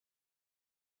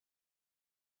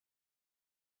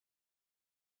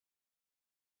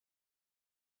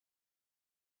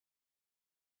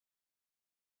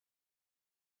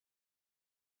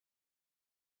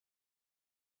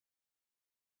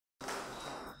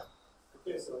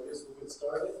So I guess we'll get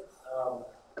started.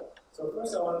 So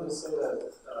first I wanted to say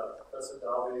that Professor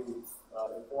Dalby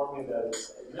informed me that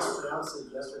I mispronounced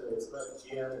it yesterday. It's not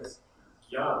Gian, it's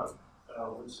Gyan,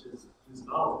 which is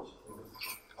knowledge.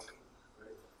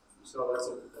 Right? So that's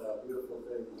a beautiful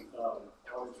thing.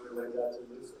 I wanted to relate that to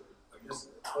you. So I guess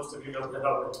most of you know that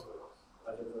already,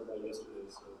 but I didn't know that yesterday.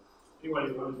 So anyway,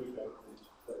 you want to do that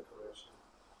correction.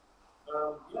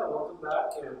 Yeah, welcome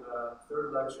back, and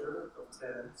third lecture of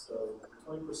 10, so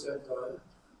 20% done.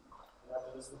 And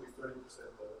after this will be 30%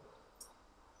 done.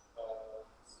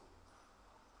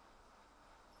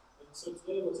 And so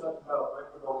today we'll talk about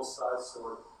microbubble size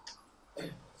sort.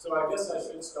 So I guess I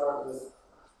should start with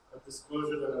a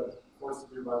disclosure that I'm forced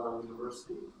to do by my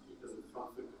university because of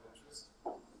conflict of interest.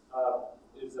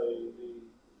 Is a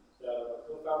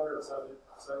co-founder and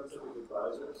scientific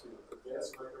advisor to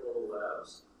Advanced Microbubble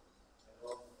Labs,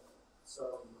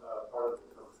 some part of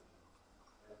the company.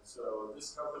 And so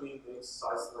this company makes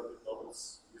size-selected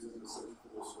bubbles using the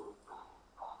centrifugal sort of thing.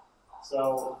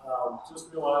 So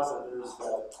just realize that there's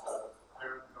that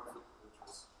apparent conflict of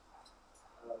interest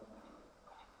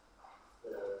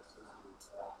there.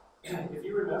 If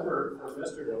you remember from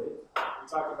yesterday, we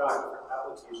talked about different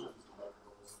applications of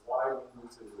microbubbles and why we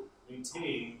need to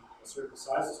maintain a certain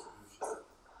size distribution.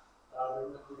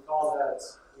 Recall that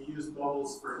we use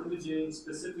bubbles for imaging,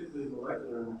 specifically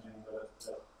molecular imaging,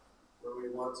 where we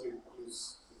want to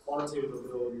use the quantitative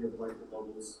ability of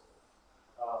microbubbles.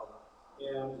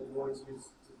 And in order to be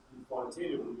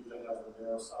quantitative, we need to have a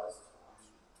narrow size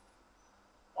distribution.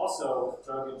 Also,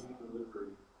 drug and gene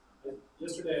delivery.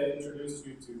 Yesterday, I introduced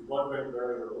you to blood-brain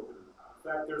barrier opening. In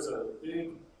fact, there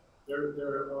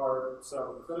are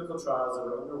some clinical trials that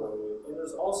are underway, and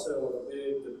there's also a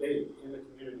big debate in the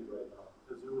community right now,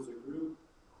 because there was a group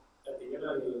at the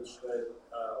NIH that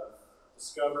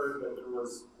discovered that there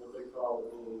was what they call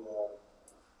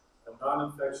a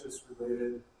non-infectious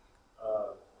related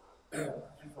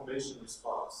inflammation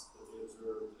response that they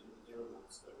observed in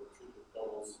animals that were treated with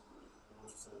bubbles and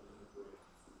ultrasound in the brain.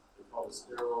 They call it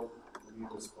sterile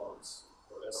immune response,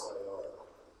 or SIR.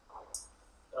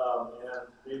 And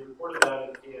they reported that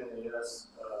in PNAS,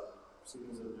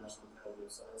 Proceedings of the National Academy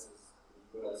of Sciences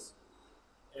in the US.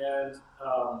 And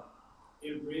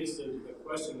it raised a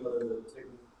question whether the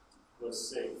technique was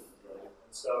safe, right?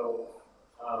 And so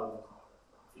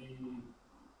the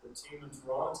team in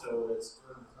Toronto that's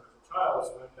doing the clinical trials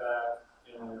went back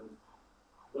and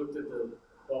looked at the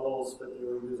bubbles that they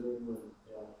were using and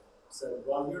said,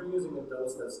 well, you're using a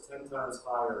dose that's 10 times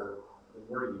higher than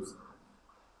we're using.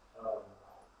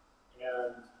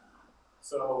 And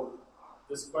so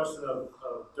this question of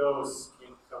dose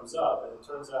comes up, and it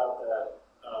turns out that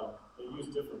they use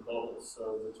different bubbles.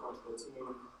 So the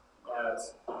team at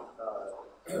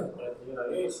the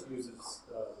NIH uses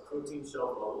protein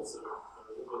shell bubbles that are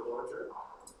a little bit larger,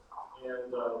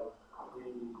 and the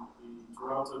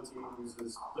Toronto team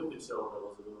uses lipid shell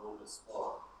bubbles that are a little bit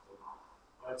smaller.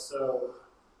 And so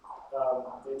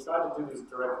they tried to do these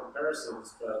direct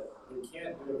comparisons, but they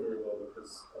can't do it very well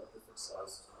because of different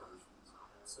size distributions.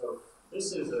 And so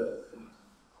this is a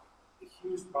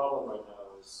huge problem right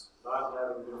now, is not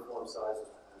having uniform size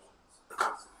distributions.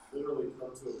 It's literally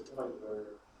come to a point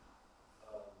where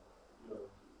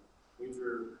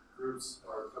major groups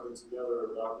are coming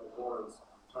together, adopting norms,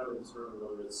 trying to determine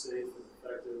whether it's safe and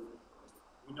effective.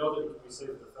 We know that it can be safe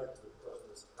and effective. The question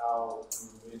is how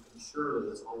we ensure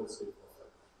that it's always safe and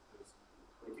effective. Because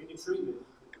like any treatment,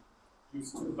 you can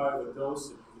use too high of a dose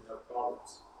and you can have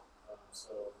problems.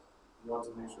 So we want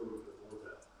to make sure we can avoid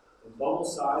that. And bubble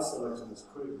size selection is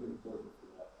critically important for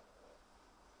that.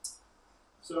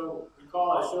 So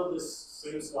recall I showed this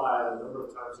same slide a number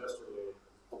of times yesterday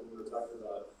when we were talking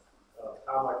about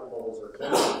how microbubbles are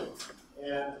generated.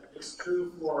 And it's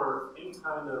true for any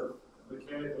kind of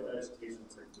mechanical agitation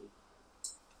technique.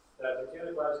 That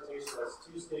mechanical agitation has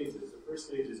two stages. The first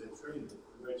stage is entrainment,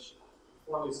 in which you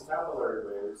form these capillary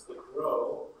waves that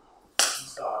grow in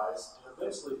size and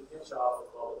eventually pinch off a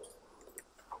bubble.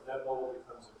 And that bubble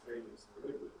becomes entrained into the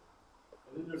liquid.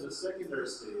 And then there's a secondary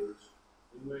stage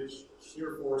in which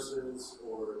shear forces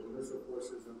or inertial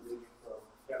forces ranging from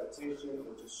cavitation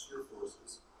or just shear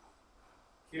forces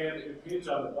can impinge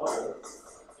on the bubble,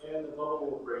 and the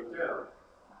bubble will break down.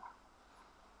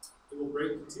 It will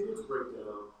continue to break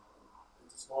down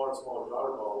into smaller and smaller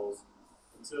daughter bubbles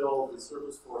until the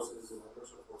surface forces and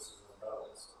inertial forces are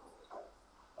balanced.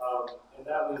 And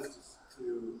that leads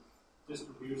to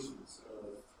distributions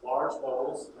of large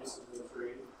bubbles, recently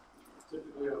trained,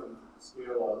 typically on a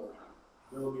scale of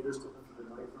millimeters to hundreds of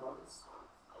microns,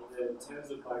 and then tens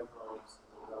of microns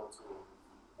down to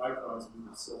microns,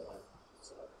 even sub-microns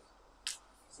size.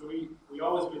 So we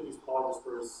always get these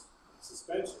polydispersed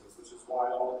suspensions, which is why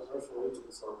all the commercial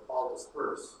agents are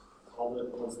polydispersed, all the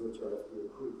ones which are FDA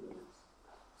approved.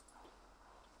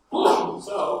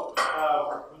 So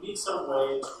we need some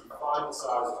way to refine the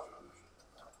size distribution.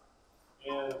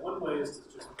 And one way is to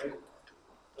just make,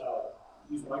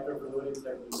 use microfluidic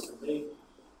techniques to make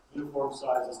uniform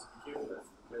sizes to begin with.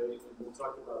 Okay? And we'll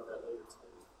talk about that later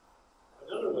today.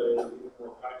 Another way, even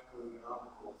more practical and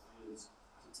economical, is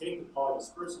to take the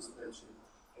polydispersed suspension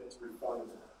and to refine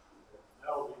that. Okay?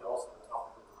 That will be also the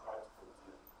topic of the practical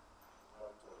today.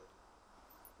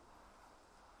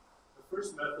 The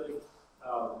first method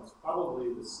is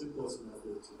probably the simplest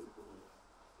method to implement,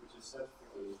 which is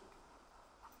centrifugation.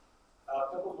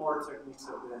 A couple more techniques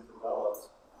have been developed,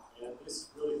 and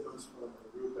this really comes from a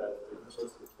group at the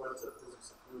University of Twente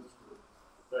Physics and Fluids Group,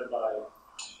 led by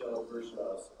Shel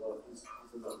Bershaw. Well, he's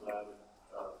in the lab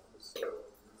in this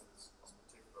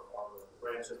particular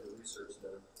branch of the research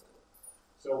there.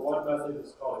 So one method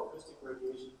is called acoustic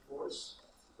radiation force,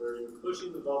 where you're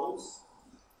pushing the bubbles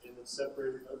and then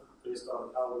separating them based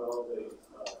on how well they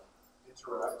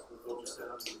interact with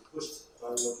ultrasound. You push by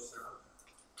the ultrasound.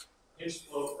 Pinch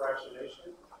flow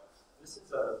fractionation. This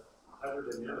is a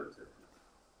hydrodynamic technique.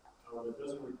 It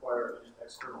doesn't require any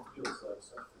external fields like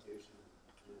centrifugation and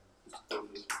acoustic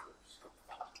radiation force.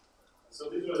 So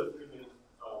these are the three main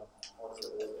ones that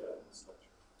we'll look at in this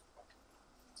lecture.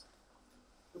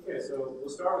 Okay, so we'll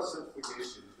start with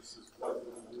centrifugation. This is what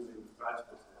we'll be using in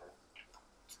practical today.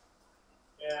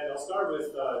 And I'll start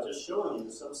with just showing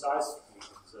you some size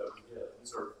distributions that we get.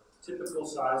 These are typical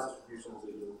size distributions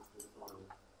that you'll find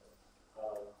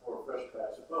for a fresh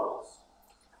batch of bubbles.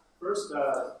 First,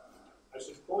 I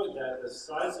should point that the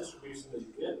size distribution that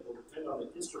you get will depend on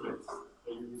the instrument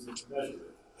that you're using to measure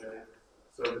it. Okay?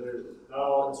 So not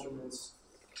all instruments,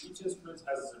 each instrument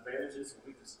has its advantages and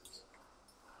weaknesses.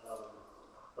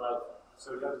 So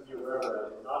you have to be aware of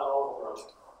that. And not all of them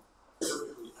are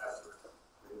perfectly accurate.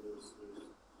 Okay?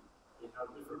 They have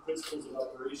different principles of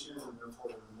operation, and therefore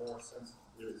they're more sensitive.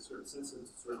 They're sensitive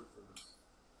to certain things.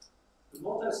 The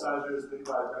multi-sizer is made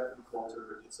by a vacuum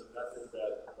filter. It's a method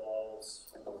that involves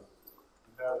you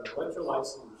have an electrolyte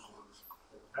solution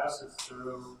that passes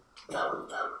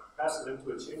into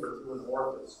a chamber through an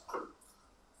orifice.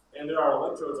 And there are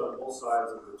electrodes on both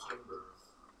sides of the chamber.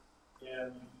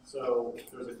 And so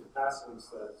there's a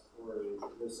capacitance or a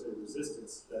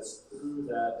resistance that's through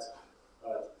that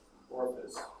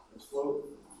orifice. And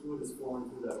fluid is flowing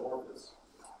through that orifice.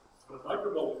 When a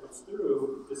microbubble comes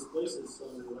through, it displaces some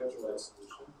of the electrolyte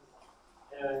solution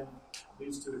and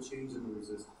leads to a change in the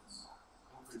resistance,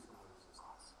 increase in the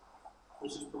resistance,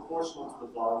 which is proportional to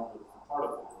the volume of the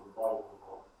particle, or the volume of the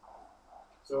bubble.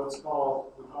 So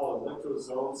we call it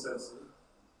electrozone sensing,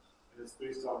 and it's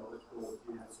based on electrical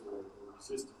impedance or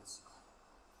resistance.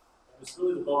 And it's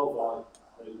really the bubble volume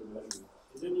that you're measuring.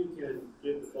 And then you can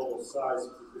get the bubble size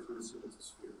because we assume it's a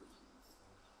sphere.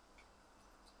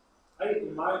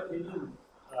 In my opinion,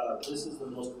 this is the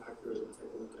most accurate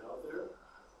technique out there,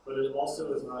 but it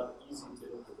also is not easy to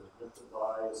implement. You have to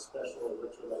buy a special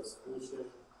electrolyte solution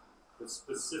that's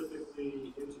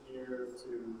specifically engineered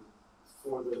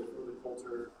for the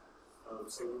filter.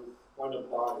 So you wind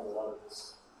up buying a lot of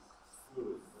this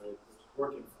fluid, right, which is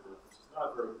working fluid, which is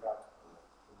not very practical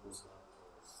in most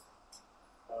laboratories.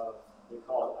 They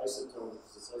call it isotone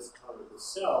because it's isotonic with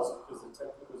cells, because the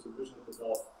technique was originally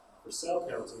developed for cell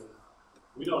counting.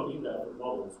 We don't need that for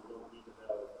bubbles. We don't need to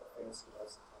have a fancy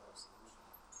isotonic solution.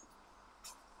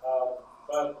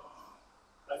 But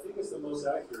I think it's the most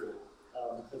accurate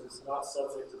because it's not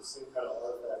subject to the same kind of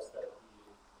artifacts that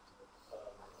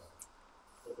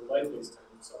the light-based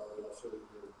techniques are, that I'll show you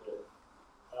here in a bit.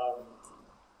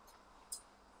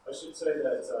 I should say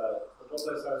that the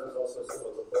multi-sizer is also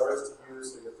somewhat laborious to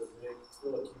use. So you have to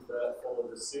fill a cuvette full of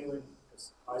the saline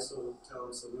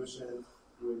isotone solution.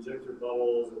 You inject your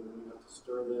bubbles, and then you have to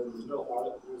stir them. There's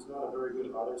not a very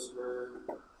good auto stir,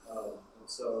 and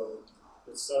so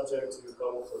it's subject to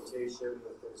bubble flotation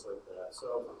and things like that.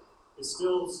 So it's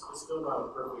still not a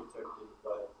perfect technique,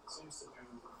 but it seems to do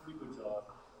a pretty good job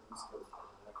at least of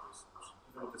an accurate solution,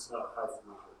 even if it's not high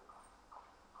throughput.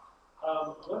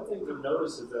 One thing to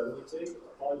notice is that when you take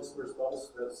a polydispersed bubble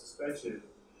suspension,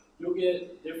 you'll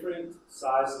get different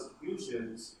size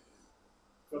distributions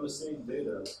from the same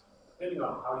data, depending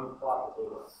on how you plot the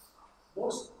data.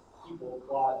 Most people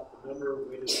plot the number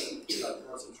weighted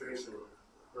concentration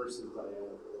versus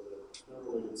diameter, or the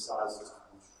number weighted size distribution.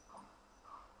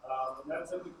 And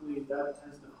that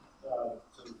tends to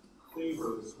favor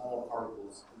the smaller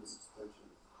particles in the suspension.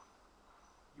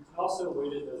 You can also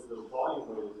weight it as the volume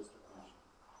weighted distribution.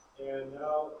 And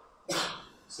now,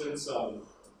 since volume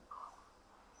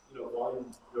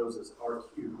goes as R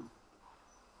cubed,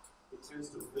 it tends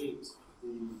to weight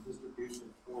the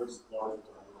distribution towards larger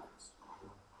diameters.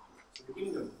 So you're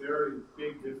getting a very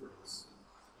big difference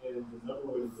in the number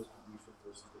weighted distribution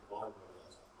versus the volume weighted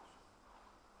distribution.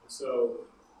 And so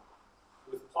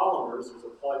with polymers, there's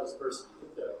a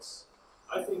polydispersity index.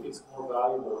 I think it's more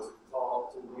valuable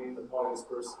to weigh the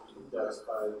polydispersity index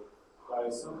by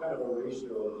some kind of a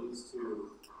ratio of these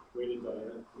two weighted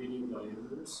medium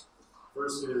diameters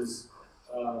versus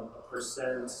a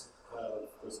percent of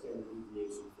the standard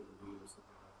deviation for the mean or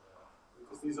something like that.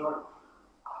 Because these aren't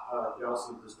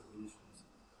Gaussian distributions.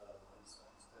 These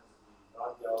tend to be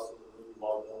non-Gaussian or maybe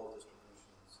log-normal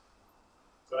distributions.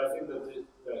 So I think that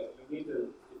you need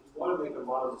to, if you want to make a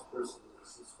monodispersive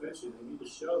suspension, you need to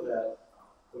show that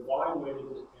the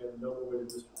volume-weighted and number-weighted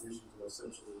distributions are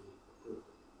essentially equivalent.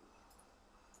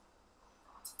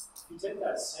 If you take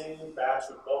that same batch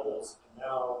of bubbles and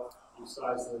now you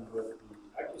size them with the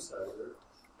AccuSizer,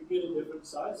 you get a different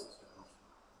size distribution.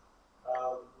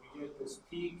 We get this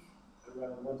peak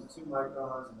around 1 to 2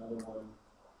 microns, another one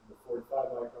in the 4 to 5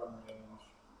 micron range,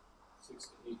 6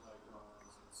 to 8 microns,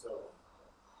 and so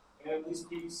on. And these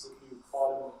peaks, if you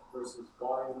plot them versus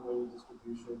volume-weighted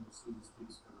distribution, you see these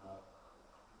peaks come out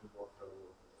even more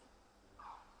prevalent.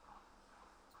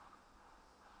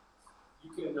 You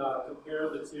can compare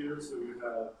the two, so you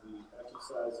have the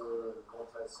AccuSizer and the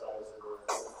multi-sizer.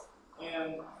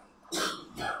 And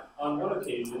on one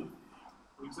occasion,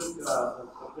 we took a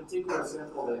particular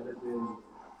sample that had been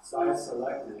size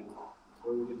selected,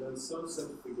 where we had done some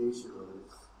centrifugation of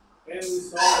it, and we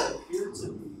saw that appeared to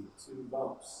be 2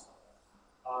 bumps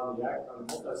on the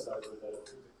multi-sizer that appeared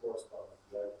to correspond with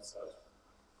the AccuSizer.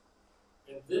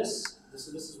 And this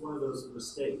is one of those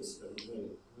mistakes that we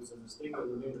made. It was a mistake that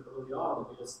we made early on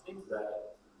that made us think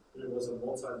that there was a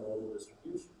multimodal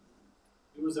distribution.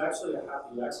 It was actually a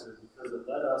happy accident because it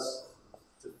led us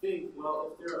to think,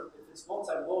 well, if it's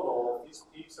multimodal, if these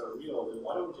peaks are real, then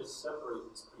why don't we just separate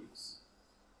these peaks,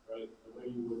 right? The way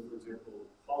you would, for example,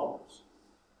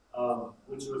 polymers,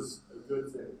 which was a good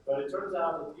thing. But it turns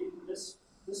out that this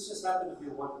just happened to be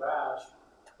one batch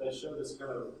that showed this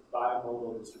kind of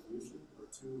bimodal distribution, or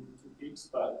two peaks,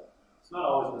 but it's not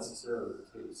always necessarily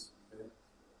the case. Okay?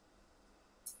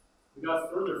 We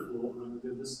got further fooled when we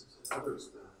did this other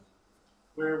experiment,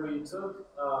 where we took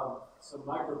some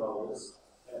microbubbles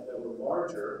that were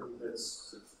larger. We had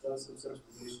done some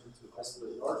centrifugation to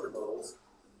isolate larger bubbles,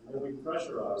 and then we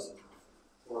pressurized them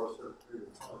for a certain period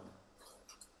of time.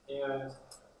 And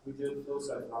we did flow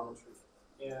cytometry.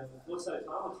 And flow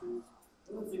cytometry,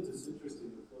 one of the things that's interesting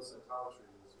in flow cytometry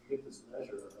is you get this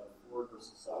measure of forward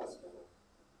versus side scale.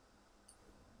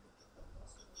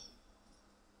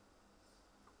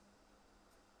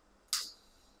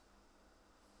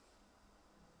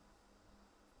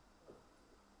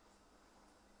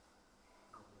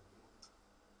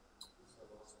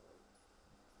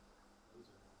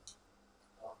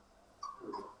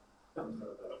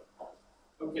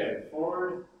 Okay,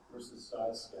 forward versus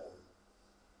side scatter.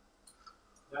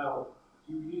 Now,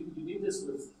 you need this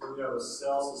when you have a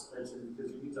cell suspension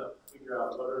because you need to figure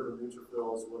out what are the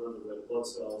neutrophils, what are the red blood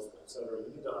cells, etc.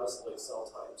 You need to isolate cell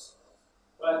types.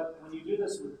 But when you do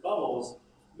this with bubbles,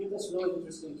 you get this really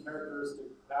interesting characteristic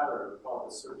pattern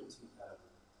called the serpentine pattern,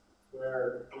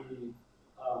 where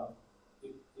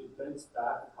it bends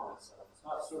back upon itself. It's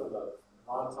not sort of a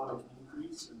monotonic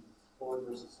increase in forward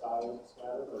versus side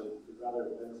scatter, but it rather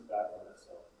bends back on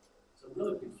itself. It's a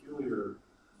really peculiar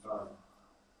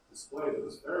display that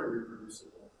is very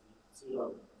reproducible. You can see it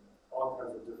on all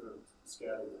kinds of different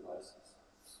scattering devices.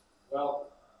 Well,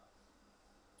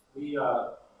 we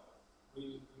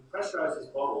pressurized this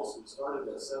bubble, so we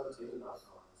started at 7 to 8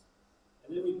 microns.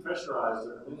 And then we pressurized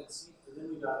it, and then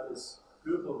we got this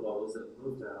group of bubbles that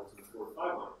moved down to 4 to 5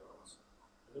 microns.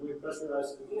 And then we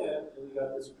pressurized it again, and we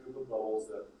got this group of bubbles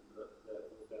that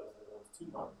moved down to 1 to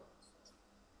 2 microns.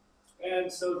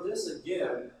 And so this,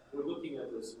 again, we're looking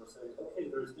at this and we're saying, okay,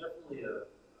 there's definitely a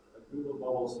group of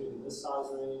bubbles hitting this size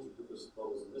range, a group of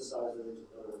bubbles in this size range,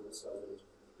 another in this size range.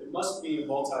 It must be a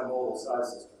multimodal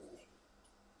size distribution.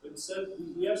 But instead,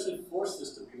 we actually forced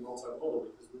this to be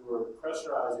multimodal because we were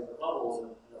pressurizing the bubbles,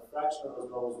 and a fraction of those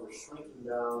bubbles were shrinking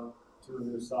down to a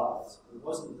new size. It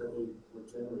wasn't that they were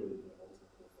generated in a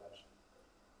multimodal fashion.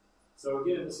 So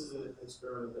again, this is an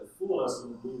experiment that fooled us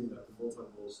into believing that the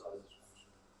multimodal size distribution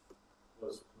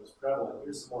was prevalent.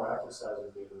 Here's some more AccuSizer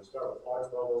data. We start with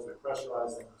large bubbles, we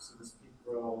pressurize them, you see this peak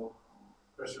grow,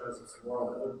 pressurize them some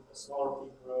more, other smaller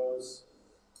peak grows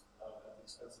at the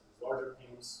expense of these larger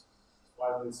peaks.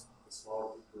 Widely, the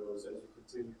smaller peak grows as you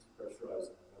continue to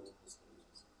pressurize them in multiple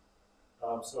stages.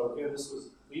 So again, this was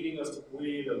leading us to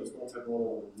believe that it was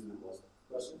multimodal when it really wasn't.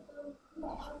 Question?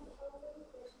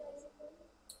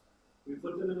 We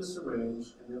put them in a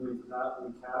syringe, and then we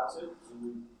capped it, and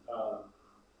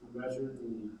we measured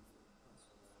the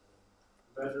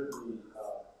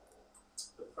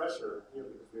pressure here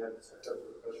because we had to set up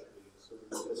the pressure gauge. So we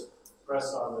just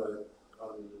press on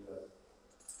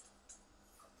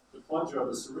the plunger of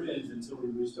the syringe until we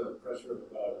reached a pressure of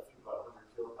about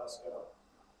 100 kilopascal,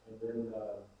 and then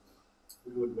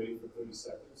we would wait for 30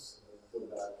 seconds and then go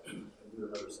back and do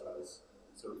another size.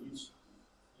 So each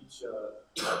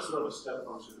sort of step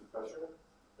function of pressure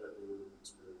that we would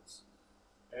experience.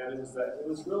 And it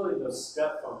was really the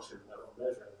step function that we're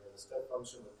measuring here. The step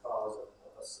function would cause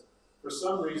for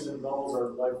some reason, bubbles are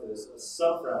like this. A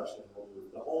subfraction will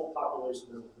move. The whole population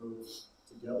doesn't move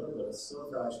together, but a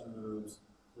subfraction moves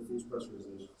with these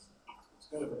pressurizations. It's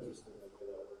kind of interesting the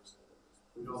way that works.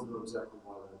 We don't know exactly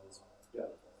why that is. Yeah.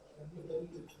 Can you tell me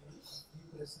the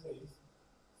pressurize?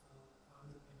 So,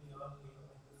 maybe all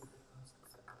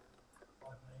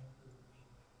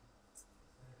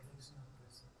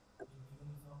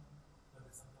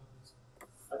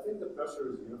I think the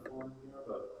pressure is uniform here,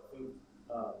 but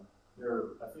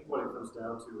I think what it comes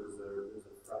down to is there's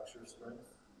a fracture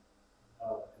strength.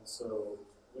 And so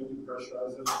when you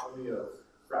pressurize them, only a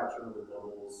fraction of the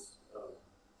bubbles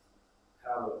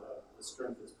have a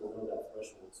strength that's below that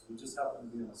threshold. So we just happen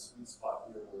to be in a sweet spot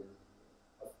here where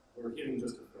we're hitting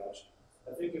just a fraction.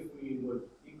 I think if we would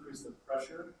increase the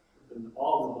pressure, then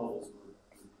all the bubbles would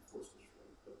be forced to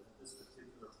shrink. But at this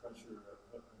particular pressure,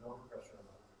 an overpressure on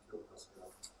 100 kilopascal,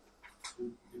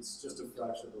 it's just a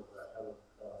fraction of that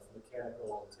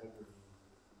mechanical integrity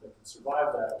that can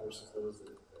survive that versus those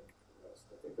that progress.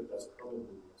 I think that's probably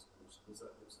the explanation. Does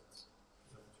that make sense?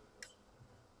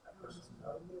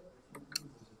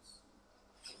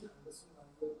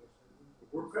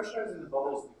 We're pressurizing the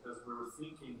bubbles because we're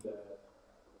thinking that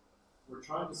we're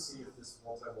trying to see if this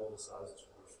multimodal size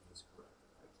distribution is correct.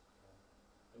 Right?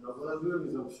 And what I'm doing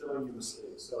is I'm showing you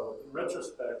mistakes. So in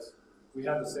retrospect, we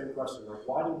have the same question, like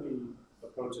why did we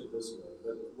approach it this way?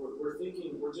 But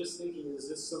we're just thinking, is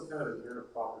this some kind of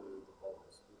inherent property of the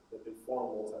bubbles that they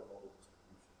form multimodal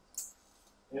distributions?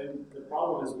 And the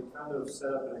problem is we kind of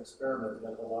set up an experiment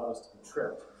that allowed us to be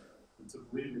tricked into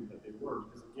believing that they were,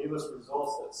 because it gave us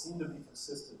results that seemed to be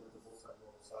consistent with the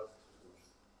multimodal size distribution.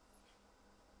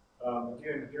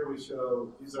 Again, here we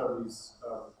show these are these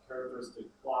characteristic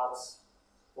plots,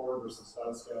 forward versus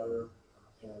side scatter,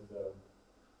 and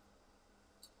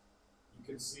you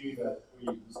can see that we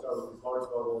start with these large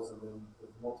bubbles, and then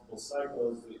with multiple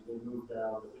cycles, they move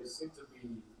down, but they seem to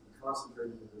be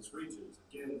concentrated in this region,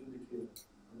 again indicating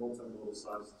a multimodal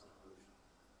size distribution.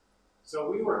 So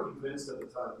we were convinced at the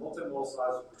time, multimodal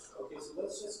size distribution, okay, so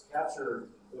let's just capture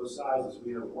those sizes.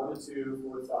 We have 1 to 2,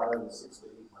 4 to 5, and 6 to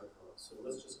 8 microns. So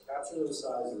let's just capture those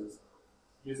sizes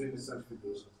using the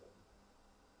centrifugation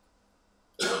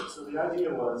technique. So the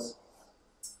idea was,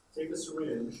 take a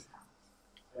syringe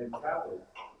and cap it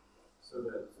so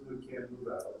that fluid can't move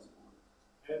out.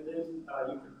 And then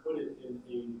you can put it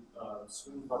in a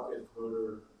swing bucket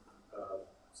motor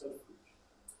centrifuge.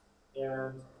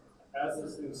 And as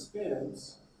this thing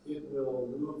spins, it will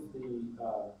move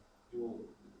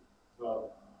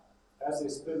as they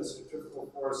spin, the centrifugal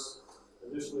force,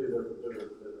 initially they're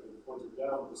pointed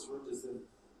down, but the syringes then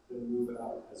move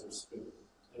out as they're spinning.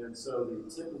 And so the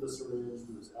tip of the syringe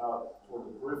moves out toward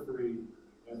the periphery,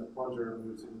 and the plunger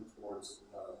moves in towards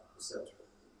the center.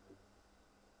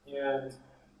 And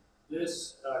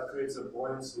this creates a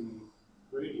buoyancy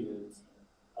gradient,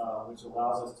 which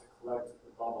allows us to collect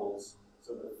the bubbles.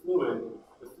 So the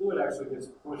fluid actually gets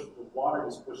pushed, the water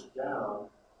gets pushed down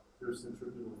through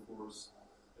centrifugal force,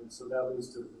 and so that leads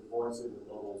to the buoyancy of the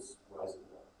bubbles rising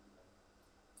up.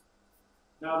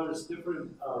 Now there's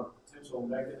different potential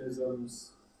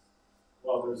mechanisms.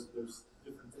 Well, there's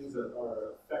different things that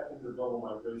are affecting the bubble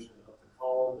migration up the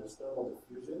column. There's thermal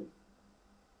diffusion,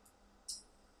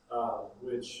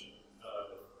 which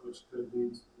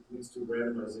leads to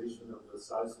randomization of the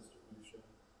size distribution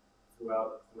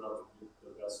throughout the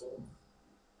vessel.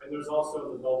 And there's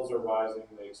also the bubbles are rising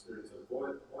and they experience a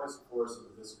buoyancy force and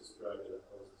the viscous drag that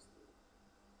opposes them.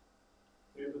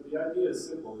 Okay, but the idea is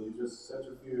simple. You just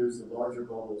centrifuge, the larger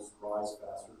bubbles rise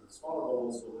faster than the smaller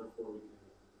bubbles, so therefore we can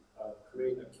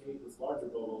create a cake with larger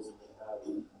bubbles and then have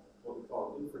what we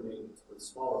call infernate with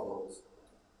smaller bubbles.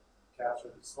 Capture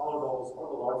the smaller bubbles or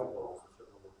the larger bubbles,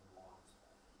 whichever one you want.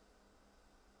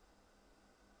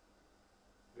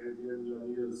 Okay, here the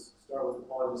idea is start with the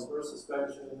polydispersed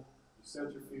suspension, you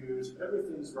centrifuge,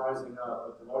 everything's rising up,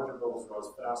 but the larger bubbles rise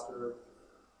faster.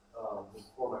 we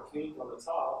form a cake on the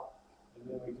top, and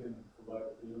then we can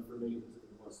collect the information into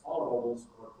the more smaller bubbles,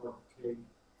 or collect the cake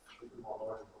into more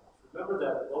larger bubbles. Remember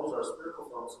that bubbles are spherical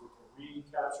foam, so we can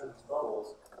recapture these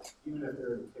bubbles, even if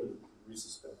they're in a cake, we can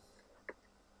resuspend.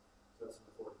 So that's an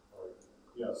important part.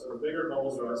 Yeah, so the bigger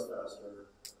bubbles rise faster.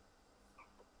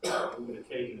 We get a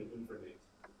cake and an infernate,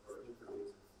 or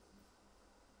infernate.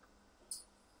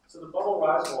 So the bubble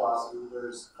rise velocity,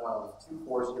 there's two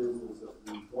forces. There's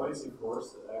the buoyancy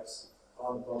force that acts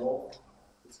on the bubble.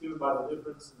 It's given by the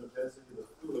difference in the density of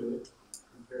the fluid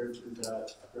compared to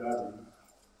that gravity,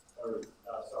 or of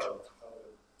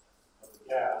the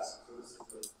gas. So this is the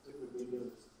liquid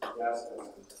medium, this is the gas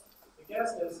density. The gas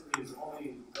density is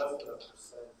only less than 1%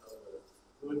 of the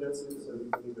fluid density, so you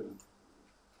can even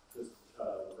just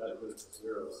that goes to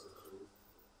 0 essentially.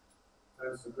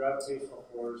 Times the gravitational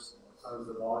force times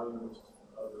the volume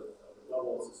of the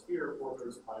bubble as a sphere,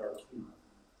 4/3 pi r cubed.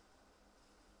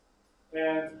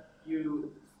 And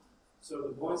so the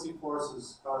buoyancy force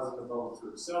is causing the bubble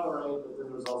to accelerate, but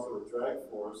then there's also a drag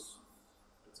force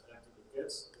that's acting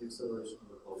against the acceleration of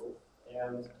the bubble,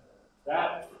 and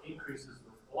that increases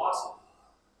with velocity.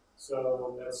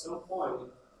 So at some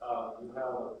point, you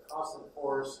have a constant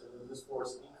force, and then this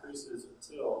force increases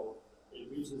until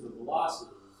it reaches a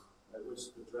velocity at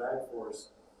which the drag force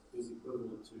is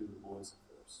equivalent to the buoyancy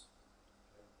force.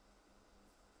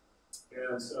 Okay.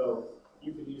 And so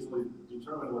you can easily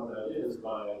determine what that is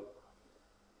by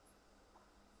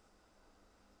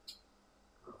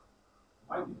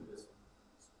might need this one.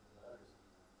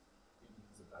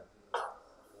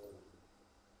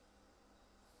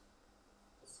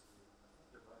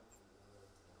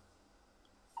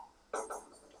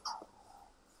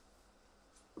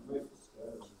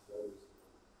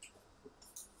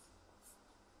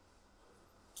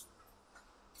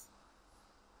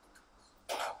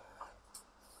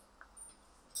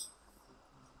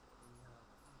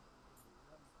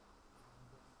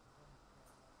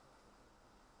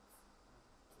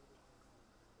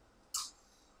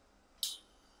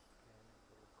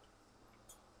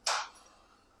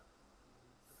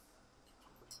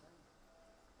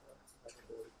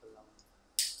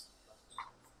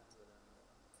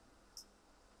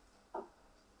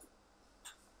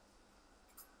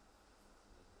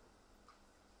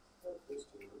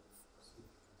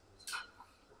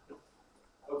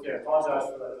 Okay, I apologize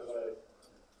for that delay.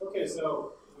 Okay,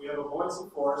 so we have a buoyancy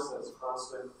force that's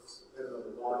constant, it's dependent on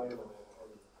the volume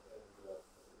and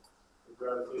the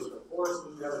gravitational force,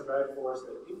 and we have a drag force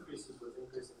that increases with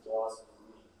increasing velocity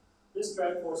v. This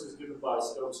drag force is given by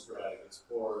Stokes drag. It's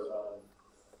for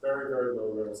very, very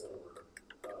low relative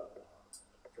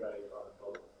drag on a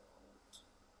bubble.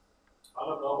 On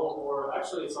a bubble, or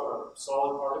actually it's on a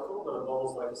solid particle, but a bubble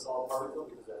is like a solid particle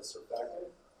because it has surfactant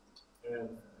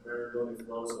and variability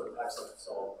flow, so it acts like a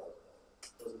solid particle.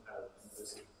 It doesn't have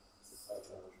inviscid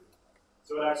geometry.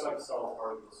 So it acts like a solid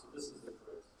particle, so this is the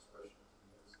correct expression to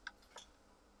use.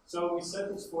 So we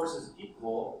set these forces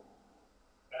equal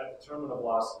at the terminal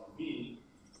velocity v,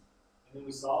 and then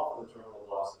we solve for the terminal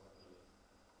velocity v,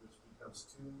 which becomes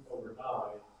 2/9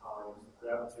 times the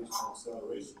gravitational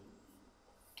acceleration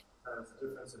times the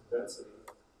difference in density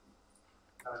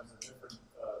times the difference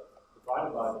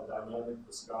divided by the dynamic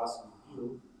viscosity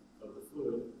u of the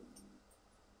fluid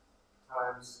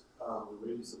times the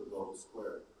radius of the bubble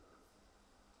squared.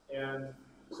 And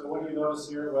so what do you notice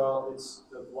here? Well,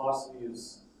 the velocity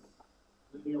is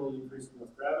linearly increasing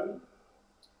with gravity,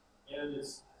 and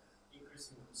it's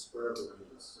increasing with the square of the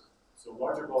radius. So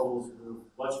larger bubbles move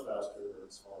much faster than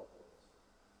smaller bubbles.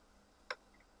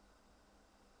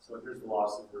 So here's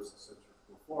velocity versus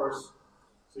centrifugal force.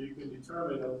 So you can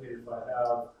determine, okay, if I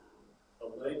have a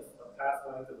path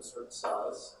length of a certain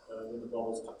size that I need the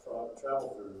bubbles to travel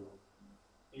through,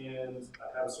 and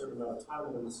I have a certain amount of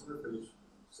time in the centrifuge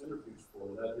for,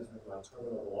 that gives me my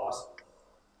terminal velocity.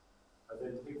 I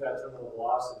then take that terminal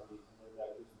velocity, and then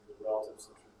that gives me the relative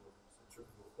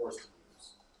centrifugal force to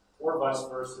use. Or vice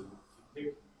versa. You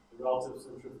pick the relative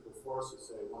centrifugal force, you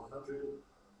say 100,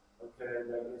 okay,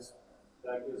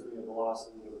 that gives me a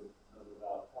velocity of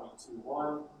about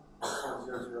 0.21,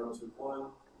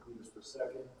 0.0021 meters per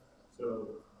second. So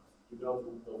you know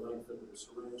the length of the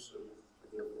syringe, so you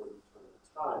therefore determine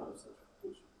the time of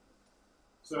centrifugation.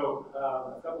 So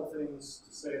a couple things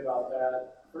to say about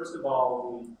that. First of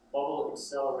all, the bubble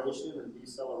acceleration and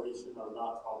deceleration are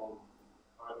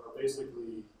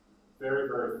basically very,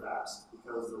 very fast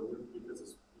because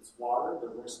it's water. They're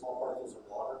very small particles of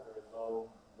water, very low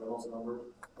Reynolds number.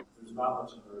 There's not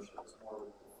much inertia. It's more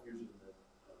diffusion than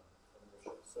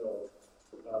inertia. So,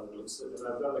 and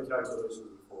I've done the calculations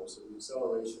before. So the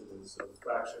acceleration is a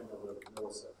fraction of a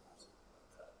millisecond.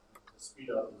 speed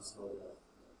up and slow down.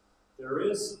 There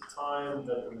is time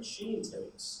that the machine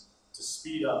takes to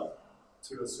speed up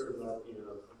to a certain RPM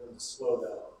and then to slow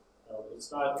down.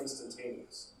 It's not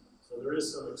instantaneous. So there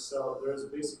is there's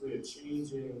basically a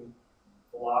changing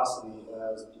velocity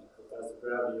as the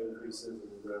gravity increases and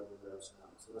the gravity ramps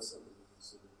down. So that's something to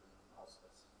consider in the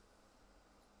process.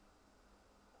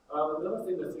 Another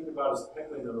thing to think about is the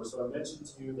Peckley number. So I mentioned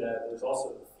to you that there's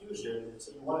also diffusion.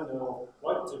 So you want to know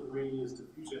what degree is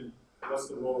diffusion, what's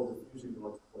the role of diffusion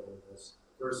going to play in this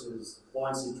versus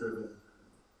buoyancy-driven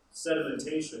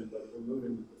sedimentation, but we're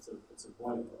moving, it's a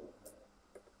buoyant flow.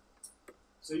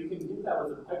 So you can get that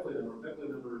with the Peckley number. Peckley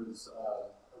number is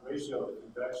a ratio of the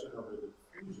convection over the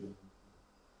diffusion.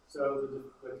 So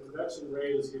the convection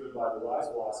rate is given by the rise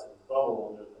velocity of the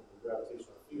bubble in the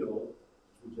gravitational field,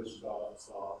 which we just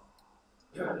saw.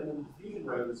 And then the diffusion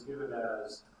rate is given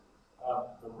as,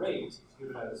 the rate is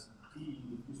given as d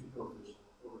diffusion coefficient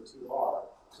over 2r.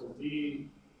 So d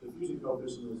diffusion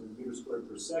coefficient is in meters squared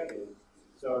per second.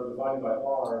 So dividing by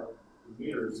r in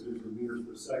meters gives you meters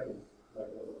per second, like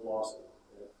the velocity.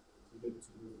 Okay? So you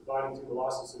get dividing two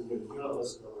velocities, so you get a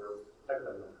unitless number, Peckley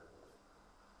number.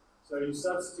 So you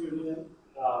substitute in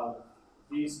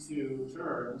these two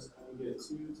terms, and you get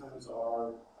 2 times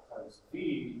r times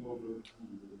v over d,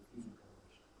 the diffusion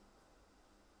coefficient.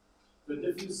 The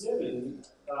diffusivity,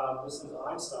 this is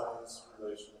Einstein's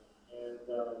relation,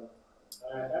 and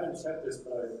I haven't checked this,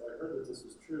 but I heard that this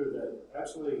is true, that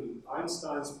actually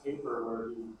Einstein's paper where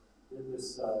he did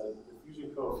this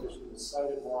diffusion coefficient is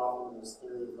cited more often in his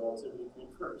theory of relativity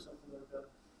paper or something like that.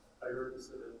 I heard this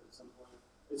at some point.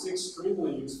 It's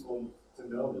extremely useful to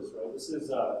know this, right? This is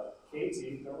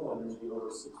kT, thermal energy, over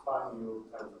 6 pi mu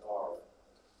times r.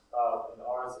 And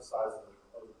r is the size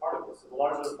of the particle. So the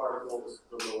larger the particle,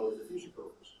 the lower the diffusion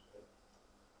coefficient.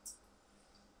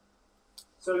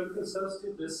 So you can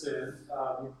substitute this in.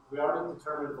 We already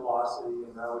determined velocity,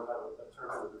 and now we have a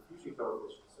term of the diffusion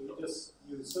coefficient. So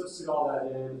you substitute all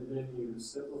that in, and then you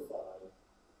simplify,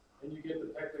 and you get the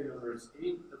Peckley number is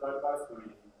 8 divided by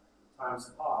 3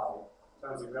 times pi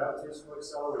times the gravitational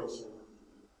acceleration,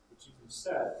 which you can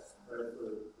set right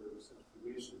for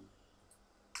centrifugation,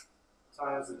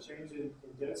 times the change in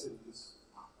densities,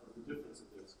 or the difference in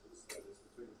densities, that is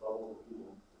between the bubble and the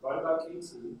helium, divided by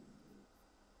kT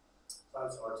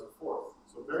times r to the fourth.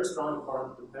 So very strong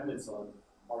dependence on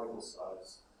particle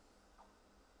size.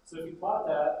 So if you plot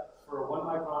that for a 1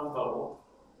 micron bubble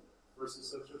versus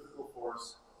centrifugal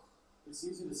force, it's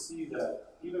easy to see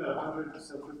that even at 100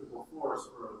 centrifugal force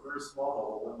for a very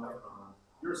small bubble, 1 micron,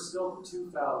 you're still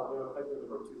 2,000, you have a Peckley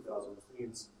number of 2,000, which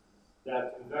means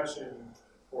that convection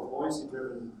for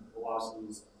buoyancy-driven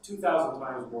velocities 2,000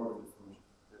 times more than diffusion.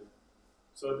 Okay?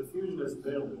 So diffusion is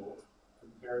minimal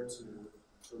compared to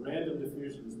the random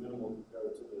diffusion is minimal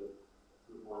compared to the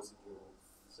buoyancy-driven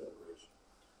separation.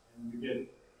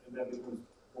 And that becomes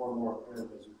more and more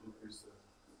apparent as you increase the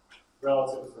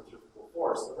relative centrifugal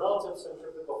force. The relative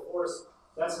centrifugal force,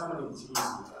 that's how many G's you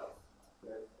have.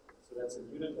 Okay? So that's a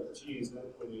unit of G's,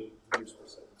 9.8 meters per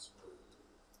second squared.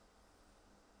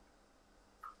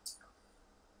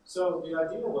 So the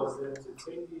idea was then to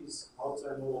take these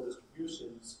multimodal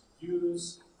distributions,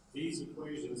 use these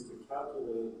equations to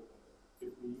calculate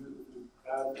if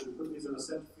we put these in a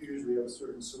centrifuge, we have a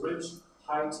certain syringe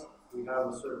height, we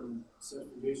have a certain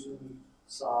centrifugation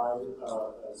side,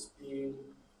 speed.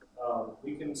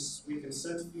 We can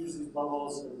centrifuge these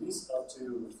bubbles at least up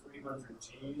to 300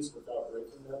 Gs without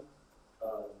breaking them.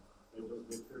 They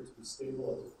appear to be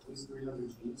stable at least 300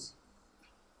 Gs.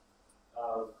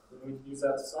 Then we can use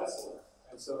that to size select.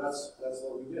 And so that's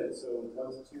what we did. So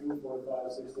 1 to 2, 4,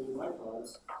 5, 6, 8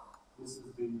 microns. This is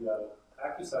the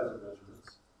accusizer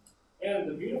measurements. And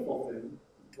the beautiful thing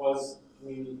was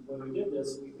when we did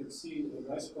this, we could see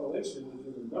a nice correlation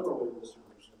between the number weighted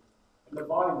distribution and the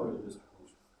volume weighted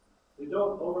distribution. They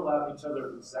don't overlap each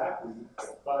other exactly,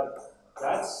 but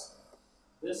this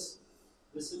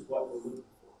is what we're looking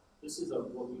for. This is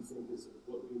what we think is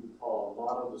what we would call a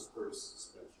monodispersed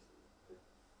suspension.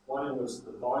 One in which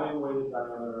the volume weighted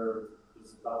diameter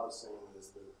is about the same as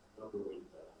the number weighted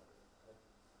diameter.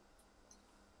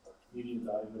 Median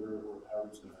diameter or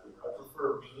average diameter. I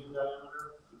prefer median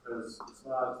diameter because it's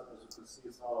not, as you can see,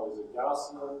 it's not always a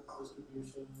Gaussian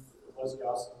distribution. If it was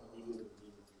Gaussian, the median would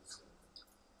be the same.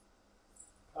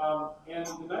 And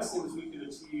the nice thing is we can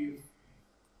achieve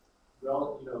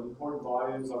important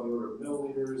volumes on the order of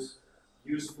milliliters,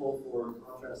 useful for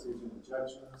contrast agent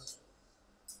injections,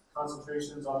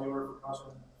 concentrations on the order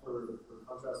for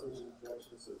contrast agent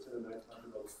injections, so 10 to the 9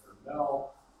 micrograms per ml.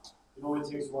 It only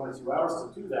takes 1 or 2 hours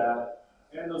to do that,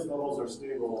 And those bubbles are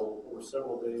stable over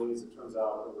several days. It turns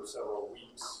out over several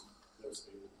weeks they're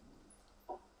stable.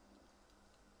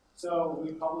 So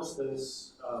we published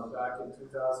this back in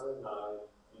 2009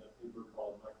 in a paper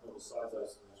called Microbubble size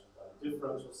isolation by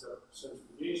differential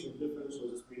centrifugation. Differential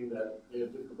just meaning that they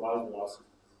have different rise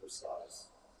velocities because of their size.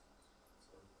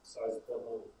 So size of the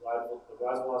bubble, the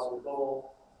rise velocity of the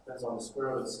bubble depends on the square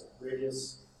of its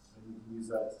radius, and you can use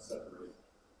that to separate.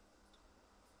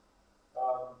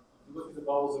 If you look at the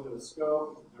bubbles under the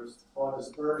scope, there's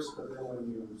polydispersed, but then when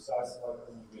you size select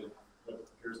them, you get what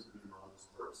appears to be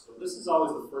non-dispersed. So this is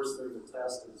always the first thing to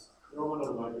test is throw them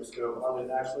under the microscope. Are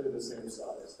they actually the same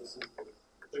size? This is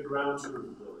the ground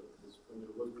truth, really, is when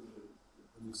you're looking at it,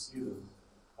 when you see them.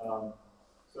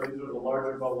 So these are the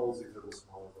larger bubbles, these are the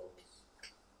smaller bubbles.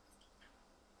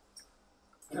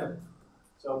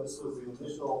 So this was the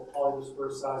initial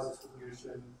polydispersed size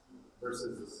distribution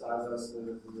versus the size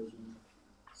isolated distribution.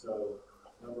 So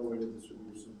number weighted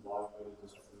distribution, volume weighted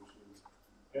distribution.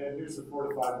 And here's the 4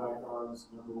 to 5 microns,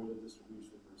 number weighted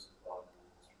distribution versus volume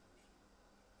weighted distribution.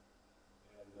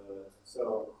 And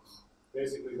so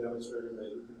basically demonstrating that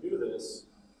you can do this.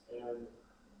 And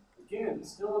again,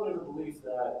 still under the belief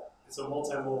that it's a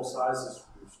multimodal size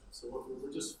distribution. So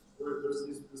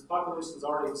these populations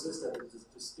already exist at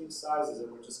distinct sizes,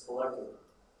 and we're just collecting them.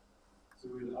 So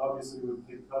we obviously would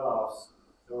pick cutoffs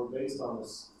that were based on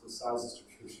the size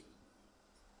distribution.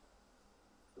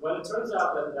 But it turns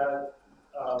out that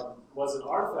was an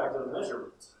artifact of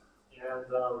measurement, and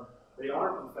they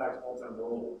aren't in fact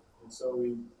multimodal. And so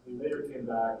we later came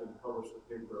back and published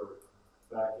a paper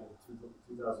back in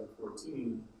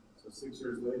 2014, so 6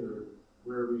 years later,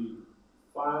 where we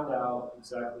found out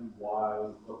exactly why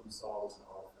what we saw was an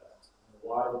artifact, and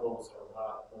why the bubbles are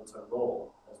not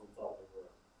multimodal as we thought they were.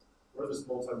 Where this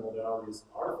multimodality is an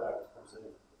artifact comes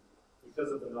in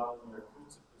because of the nonlinear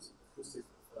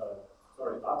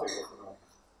optical phenomena.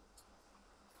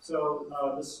 So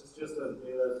this is just a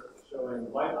data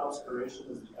showing light obscuration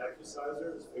as the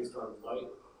accusizer. It's based on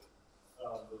light,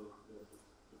 the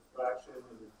diffraction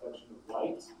and reflection of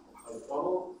light of the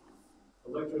bubble.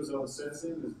 Electrozone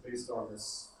sensing is based on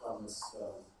this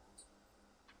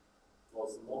well,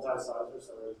 it's the multi-sizer,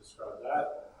 so I already described that.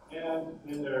 And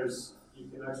then you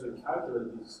can actually calculate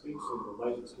the extinction, the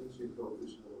light extinction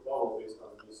coefficient of the bubble based on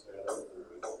this scattering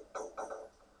theory.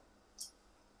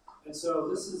 And so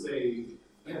this is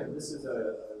a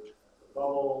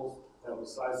bubble that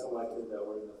was size selected that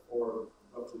were in the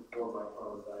roughly 4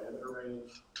 micron diameter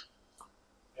range.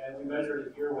 And we measured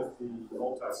it here with the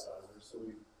multi-sizer. So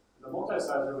in the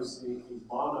multi-sizer we see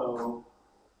a mono,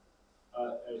 a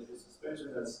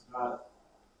suspension that's not,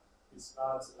 it's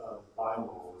not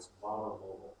bimodal, it's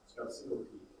monomodal. It's got a single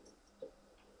peak.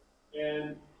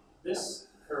 And this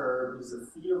curve is a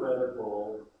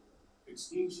theoretical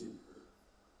extinction curve.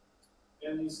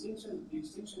 And the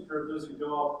extinction curve doesn't go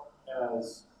up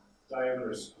as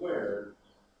diameter squared,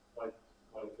 like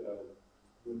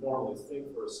we normally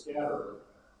think for a scatterer,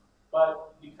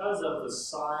 but because of the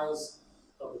size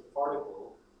of the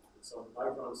particle, it's on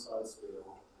micron size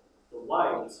scale, the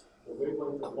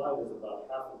wavelength of light is about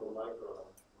half of a micron,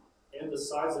 and the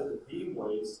size of the beam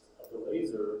waist of the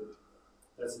laser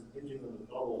that's impinging on the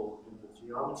bubble in the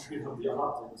geometry of the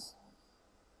optics,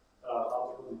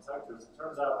 optical detectors, it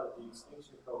turns out that the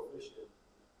extinction coefficient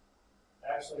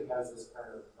actually has this kind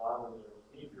of nonlinear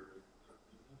behavior.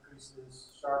 It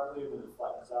increases sharply when it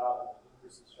flattens out, and it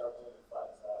increases sharply when it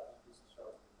flattens out, increases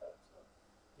sharply when it flattens out.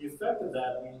 The effect of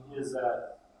that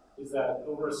is that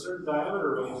over a certain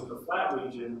diameter range in the flat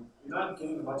region, you're not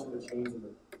getting much of a change in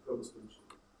the co-extinction.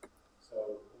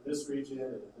 So in this region,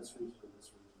 and in this region, and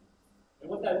this region. And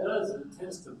what that does is it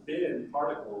tends to bend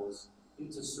particles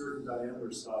into certain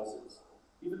diameter sizes.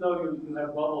 Even though you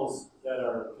have bubbles that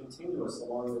are continuous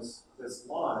along this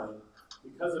line,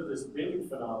 because of this bending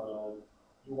phenomenon,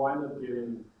 you wind up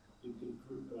getting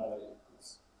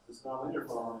this nonlinear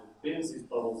phenomenon. It bends these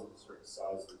bubbles into certain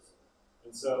sizes.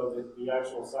 And so the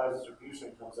actual size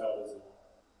distribution comes out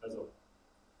as a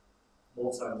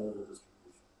multimodal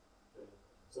distribution. Okay?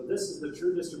 So this is the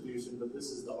true distribution, but this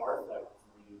is the artifact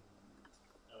reading.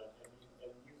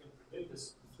 And you can predict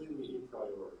this completely a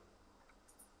priori.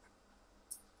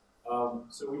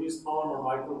 So we used polymer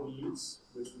microbeads,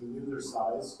 which we knew their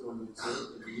size going into it,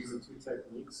 and we used the 2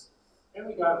 techniques. And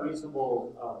we got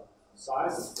reasonable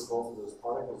sizes for both of those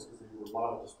particles because they were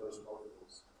monodispersed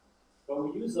particles. But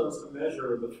we use those to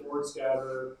measure the forward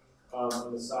scatter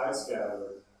and the side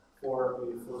scatter for a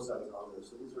flow cytometer.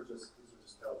 So these are just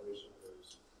calibration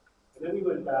curves. And then we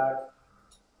went back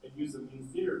and used the mean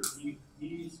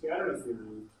scattering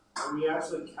theory, and we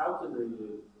actually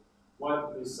calculated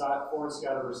what the foreign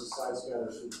scatter versus side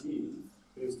scatter should be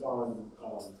based on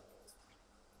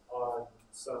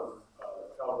some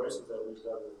calibrations that we've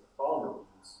done with polymer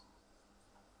beads.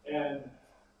 And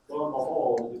lo and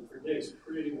behold, it predicts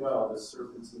pretty well the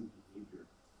serpentine behavior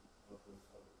of the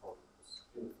particles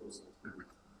in the flow cytometry.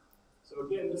 So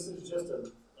again, this is just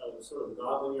a sort of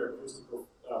nonlinear acoustical,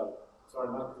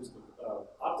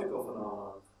 optical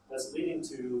phenomenon that's leading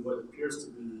to what appears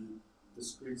to be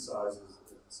discrete sizes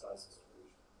in the size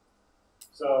distribution.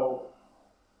 So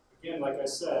again, like I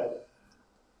said,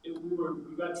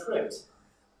 we got tricked.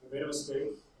 We made a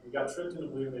mistake. We got tricked into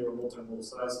believing they were multimodal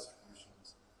size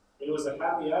distributions. And it was a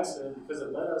happy accident because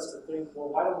it led us to think, well,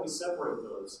 why don't we separate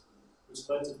those? Which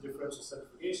led to differential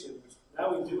centrifugation, which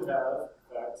now we do have,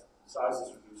 in fact, size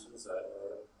distributions that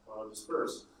are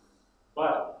dispersed.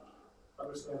 But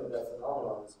understand that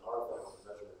phenomenon is an artifact of a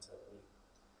measurement technique.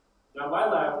 Now, in my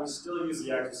lab, we still use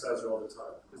the accusizer all the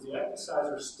time because the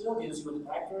accusizer still gives you an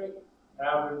accurate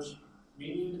average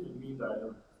median and mean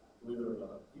diameter, believe it or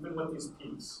not. Even with these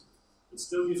peaks, it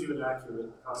still gives you an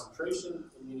accurate concentration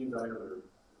and median diameter.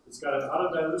 It's got an auto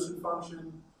dilution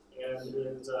function, and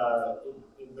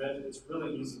it's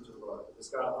really easy to run. It's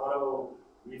got auto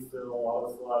refill,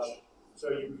 auto flush. So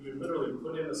you literally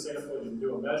put in the sample, you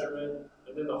do a measurement,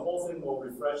 and then the whole thing will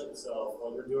refresh itself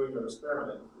while you're doing your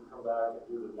experiment. You come back and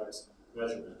do the next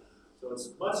measurement. So it's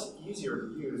much easier to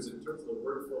use in terms of the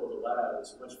workflow of the lab.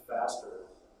 It's much faster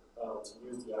to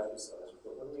use the accusizer.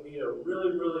 But when we need a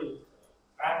really, really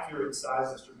accurate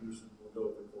size distribution, we'll go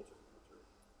with the culture filter.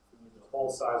 We need the whole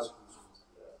size distribution to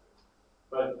be accurate.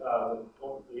 But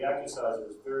the accusizer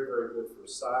is very, very good for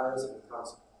size and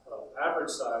average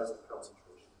size and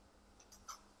concentration.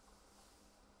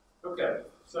 Okay,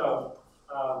 so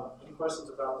any questions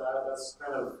about that? That's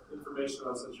kind of information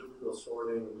on centrifugal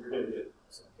sorting, and you're going to get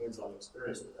some hands-on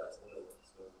experience with that today.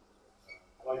 So,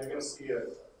 well, you're going to see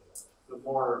the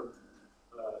more,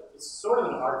 it's sort of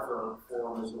an art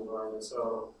form as we're learning.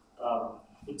 So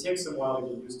it takes a while to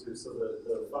get used to. So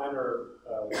the finer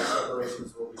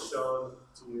separations will be shown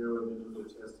to you, and then you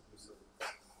get a chance to do some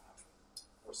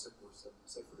more simpler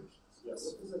separations.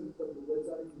 Yes? What is the Microbubbles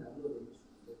are in nano range?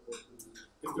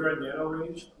 If they're in nano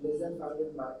range? Less than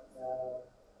 500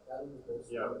 nanometers.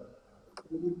 Yeah.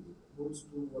 Will it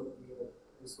boost to what we are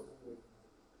discussing?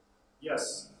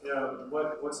 Yes.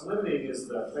 What's limiting is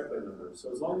the Peckley number.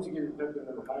 So as long as you get your Peckley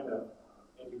number high enough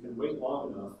and you can wait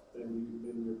long enough, then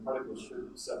your particles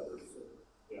should separate.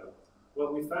 Yeah.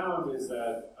 What we found is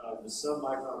that the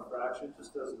submicron fraction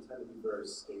just doesn't tend to be very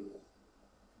stable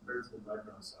compared to the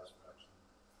micron size fraction.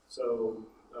 So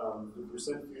if you're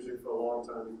centrifuging for a long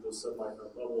time, those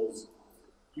submicron bubbles,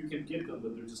 you can get them,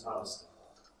 but they're just not as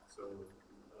stable. So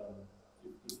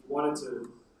if you wanted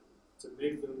to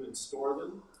make them and store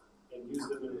them and use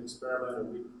them in an experiment a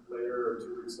week later or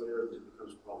 2 weeks later, it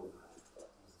becomes problematic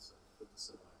with the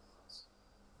submicrons.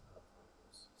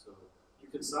 So you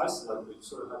can size select, but you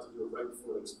sort of have to do it right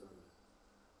before the experiment,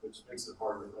 which makes it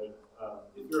harder, right?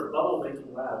 If you're a bubble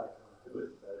making lab, you can do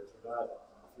it.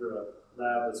 If you're a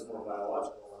lab that's more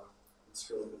biological in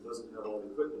scope and doesn't have all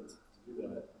the equipment to do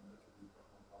that, can be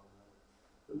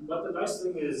problematic. But the nice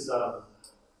thing is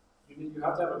you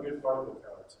have to have a good particle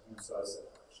count to do size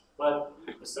separation. But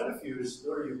the centrifuge,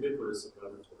 they're ubiquitous in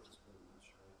laboratories, pretty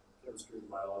much, right? Chemistry and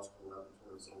biological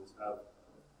laboratories always have.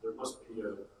 There must be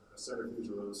a centrifuge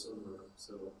around somewhere.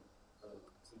 So,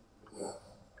 yeah.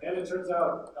 And it turns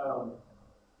out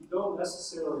you don't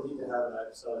necessarily need to have an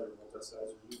accusizer or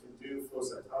multisizer. You can do flow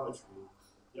cytometry.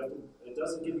 It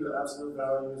doesn't give you absolute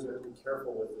values. You have to be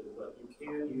careful with it, but you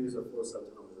can use a flow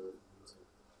cytometer.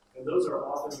 And those are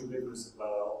often ubiquitous in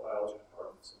biology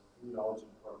departments and immunology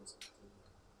departments.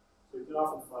 So you can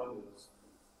often find those.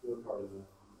 They're part of that.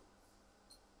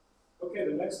 Okay,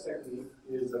 the next technique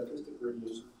is acoustic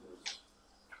radiation force.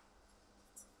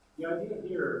 The idea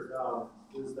here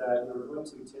is that you're going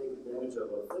to take advantage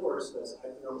of a force that's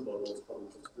acting on the bubble. It's called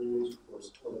acoustic radiation force,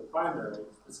 or the primary,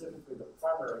 specifically the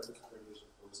primary acoustic radiation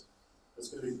force, that's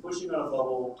going to be pushing on a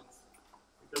bubble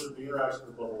because of the interaction of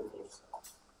the bubble with both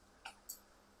sides.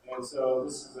 And so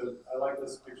this is I like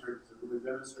this picture because it really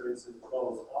demonstrates that the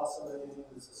bubble is oscillating.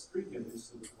 It's a streak image,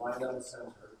 so it's lined down the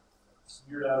center,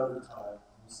 smeared out over time.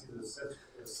 You see the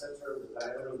center of the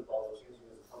diameter of the bubble changing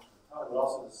as a function of time, but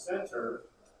also the center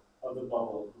of the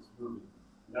bubble is moving.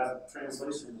 And that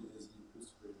translation is the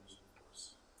acoustic radiation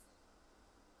force.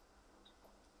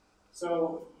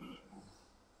 So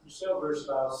Michel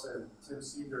Verschaus and Tim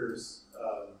Seegers,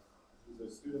 who's a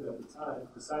student at the time,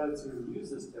 decided to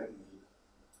use this technique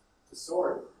to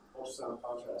sort ultrasound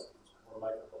contrast or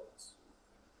microbubbles.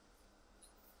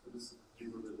 So this is the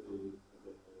paper that they made.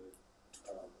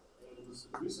 was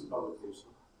a recent publication,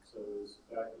 so it was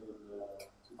back in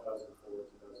 2004,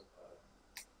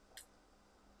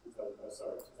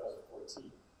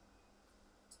 2014.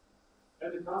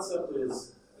 And the concept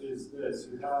is this: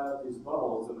 you have these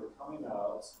bubbles that are coming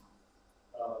out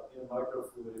in a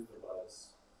microfluidic device.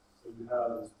 So you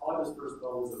have these polydispersed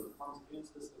bubbles that are pumped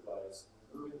into this device, and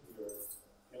they move in here,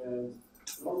 and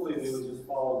normally they would just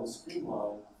follow the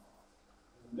streamline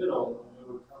in the middle, and they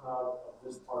would come out of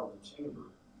this part of the chamber.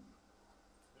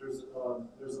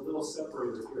 There's a little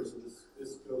separator here, so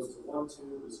this goes to one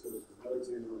tube, this goes to another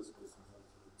tube, this goes to another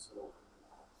tube, and so on.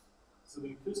 So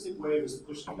the acoustic wave is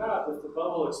pushing up. If the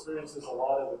bubble experiences a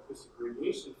lot of acoustic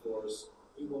radiation force,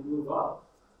 it will move up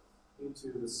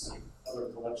into this other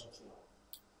collection channel.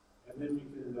 And then you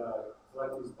can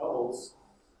collect these bubbles,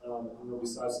 and they'll be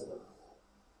size selected.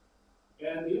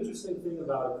 And the interesting thing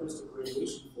about acoustic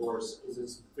radiation force is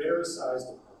it's very size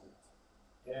dependent.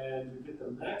 And you get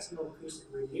the maximum acoustic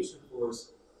radiation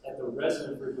force at the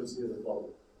resonant frequency of the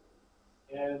bubble.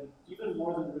 And even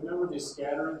more than, remember these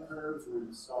scattering curves where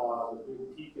you saw the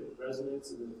big peak at resonance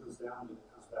and then it comes down and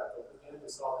it comes back up again? We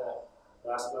saw that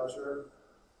last lecture.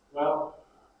 Well,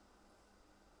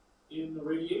 in the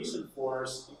radiation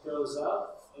force, it goes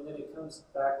up and then it comes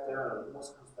back down. It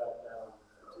almost comes back down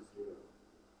to zero.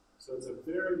 So it's a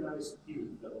very nice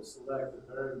peak that will select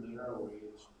a very narrow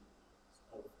range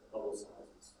of bubble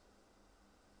sizes.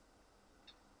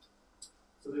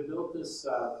 So they built this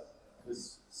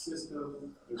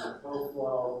system. There's a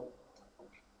co-flow,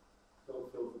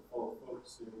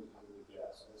 focusing in the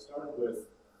gas. So they started with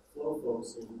flow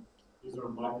focusing. These are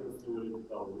microfluidic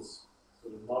bubbles. So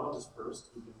they're monodispersed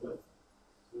to begin with.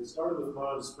 So they started with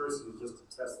monodispersity just to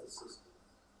test the system.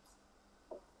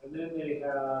 And then they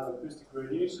have acoustic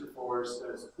radiation force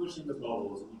that's pushing the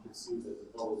bubbles, and you can see that the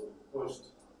bubbles are pushed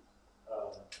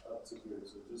up to here.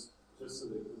 So just so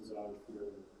that it comes out of here.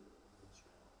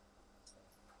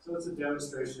 So it's a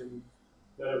demonstration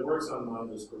that it works on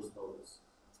monodispersed bubbles.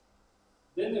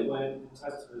 Then they went and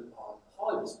tested it on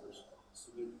polydispersed bubbles.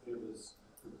 So there was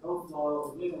the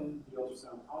co-flow and then the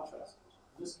ultrasound contrast agent.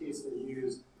 In this case, they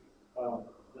used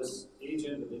this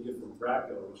agent that they get from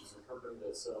Bracco, which is a company that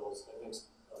makes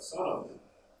sonogram.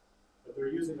 But they're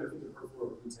using, I think, a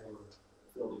perfluorobutane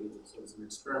filled agent, so it's an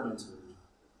experimental agent.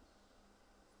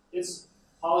 It's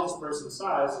polydispersed in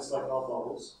size, just like all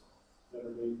bubbles that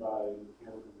are made by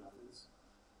mechanical methods.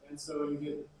 And so you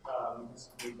get you can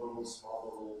see big bubbles, small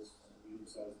bubbles,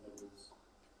 medium-sized bubbles.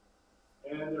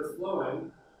 And they're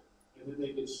flowing, and then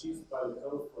they get sheathed by the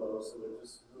co-flow, so they're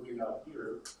just moving out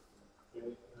here, okay,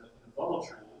 in a bubble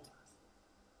train.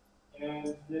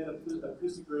 And then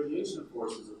acoustic radiation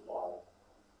force is applied.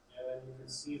 And you can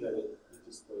see that it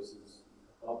displaces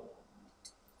a bubble.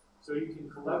 So you can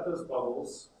collect those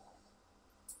bubbles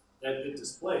that get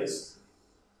displaced.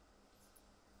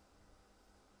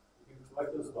 You can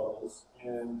collect those bubbles,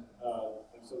 and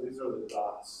so these are the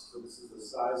dots. So this is the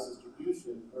size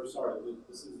distribution, or sorry,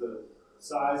 this is the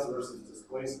size versus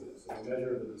displacement. So they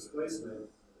measure the displacement,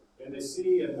 and they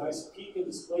see a nice peak in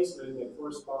displacement that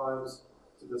corresponds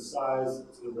to the size,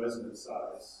 to the resonant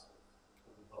size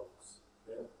of the bubbles.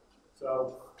 Okay?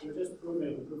 So we're just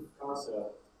proving proof of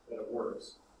concept that it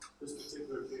works. In this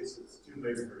particular case, it's 2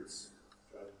 megahertz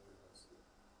driving frequency.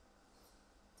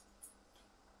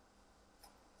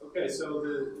 Okay, so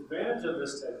the advantage of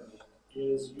this technique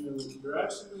is you're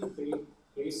actually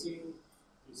basing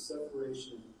the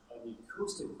separation on the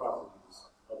acoustic properties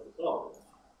of the bubble.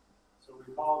 So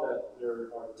recall that there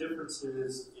are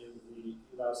differences in the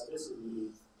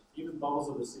elasticity. Even bubbles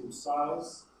of the same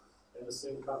size and the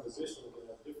same composition can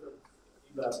have different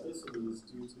elasticities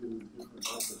due to different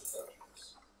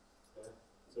microstructures. Okay?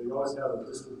 So you always have a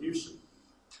distribution.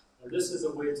 And this is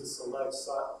a way to select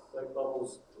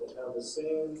bubbles that have the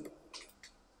same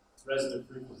resonant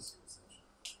frequency,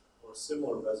 essentially, or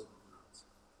similar resonant frequency.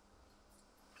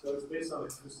 So it's based on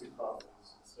acoustic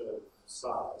properties instead of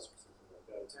size or something like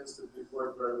that. It tends to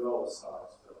work very well with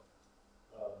size,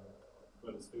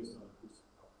 but it's based on acoustic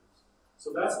properties.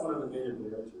 So that's one of the main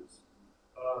advantages.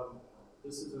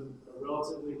 This is a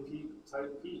relatively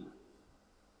tight peak,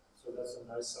 so that's a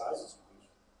nice size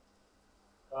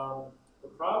distribution. The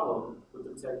problem with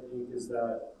the technique is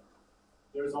that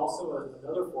there's also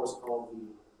another force called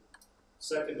the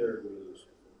secondary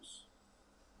radiation force.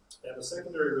 And the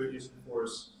secondary radiation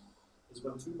force is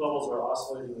when two bubbles are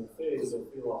oscillating in phase, they'll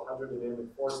feel a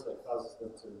hydrodynamic force that causes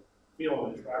them to feel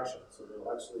an attraction. So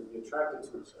they'll actually be attracted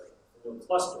to each other, and they'll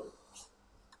cluster.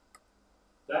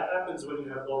 That happens when you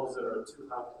have bubbles that are at too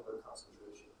high of a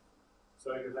concentration.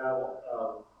 So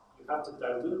you have to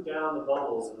dilute down the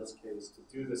bubbles in this case to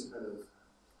do this kind of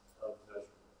measurement.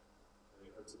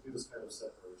 to do this kind of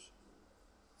separation.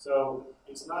 So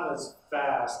it's not as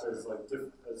fast as like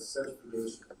as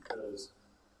centrifugation because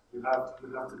you have to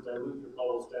dilute your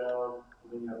bubbles down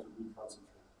and then you have to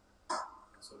reconcentrate.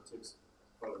 So it takes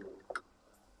quite a while.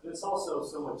 And it's also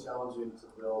somewhat challenging to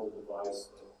build a device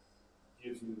that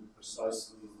gives you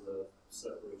precisely the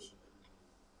separation that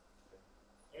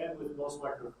you need. And with most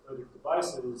microfluidic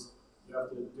devices, you have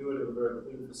to do it in a very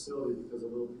clean facility because a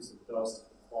little piece of dust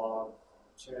can clog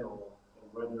the channel and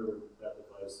render that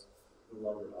device no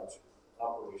longer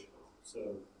operational.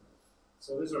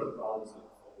 So these are the problems that you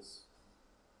face.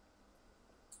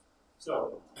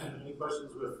 So, any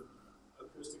questions with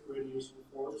acoustic radiation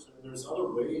force? I mean, there's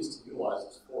other ways to utilize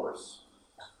this force,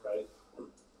 right?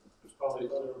 There's probably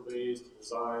other ways to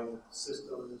design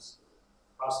systems,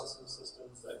 processing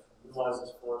systems that can utilize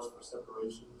this force for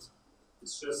separations.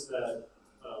 It's just that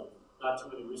not too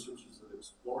many researchers have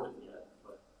explored it yet,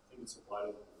 but I think it's a wide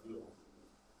open field.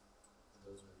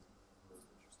 Those are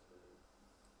interested in it.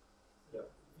 Yeah.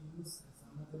 We use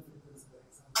some other frequency, for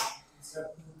example, instead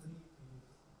of 2, 3,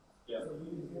 Yeah. so we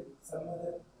will get some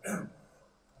other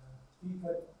peak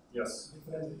at Yes.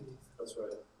 different radius. That's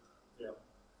right. Yeah.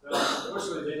 Now,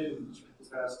 unfortunately, they didn't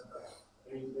test. I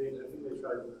think they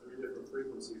tried with 3 different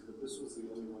frequencies, but this was the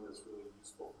only one that's really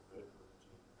useful for medical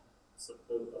imaging. So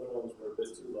the other ones were a bit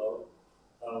too low.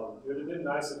 It would have been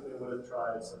nice if they would have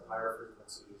tried some higher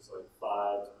frequencies, like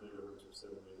 5 megahertz or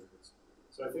 7 megahertz.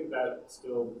 So I think that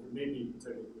still it may be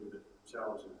technically a bit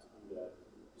challenging to do that.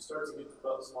 You start to get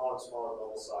to smaller and smaller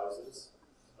bubble sizes,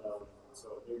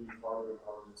 so it may be harder and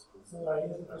harder to. So higher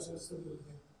frequency will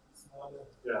get smaller.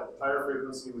 Yeah, higher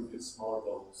frequency would get smaller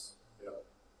bubbles. Yeah.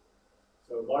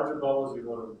 So larger bubbles, you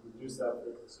want to reduce that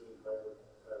frequency. Higher,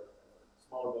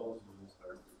 smaller bubbles, you use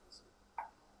higher frequency.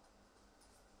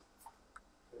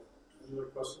 Okay. Any other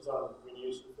questions on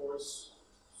radiation force?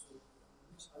 So,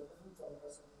 which algorithm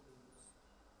ultrasound do you use?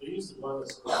 They used one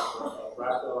that's called BRCA,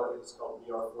 I think it's called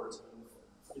BR14.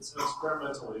 It's an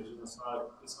experimental agent. It's not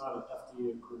an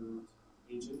FDA approved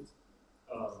agent,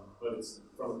 but it's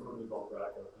from a company called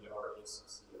BRCA, BRACCO.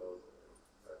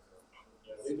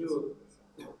 Yeah,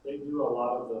 they do a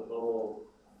lot of the bubble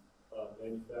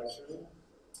manufacturing,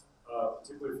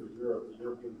 particularly for Europe. The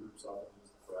European groups often use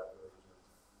the BRCA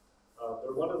agent.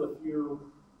 They're one of the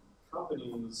few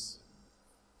companies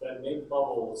that make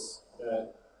bubbles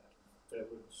that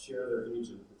would share their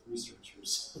agent with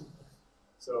researchers.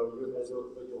 So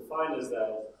what you'll find is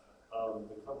that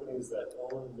the companies that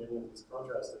own many of these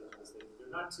contrast agents,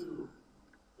 they're not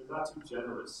too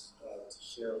generous to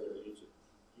share their agent.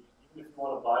 Even if you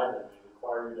want to buy them, they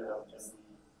require you to have MD or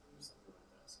something like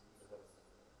that, so you can have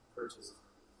purchased.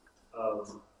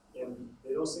 And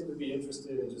they don't seem to be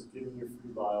interested in just giving you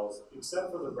free vials,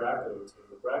 except for the BRCO team.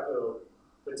 The BRCO,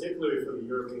 particularly for the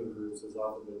European groups, has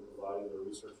often been providing their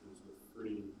researchers with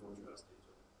free contrast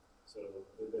agent. So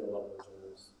they've been a lot more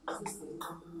generous. Is this the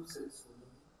company you said so?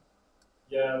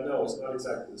 Yeah, no, it's not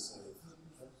exactly the same.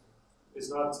 It's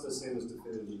not the same as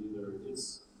Definity either.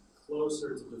 It's closer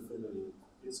to Definity.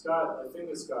 I think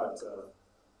it's got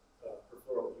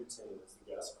peripheral butane as the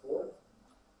gas core.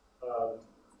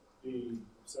 The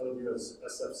Cellview has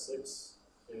SF6,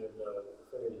 and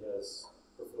Definity has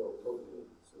peripheral propane,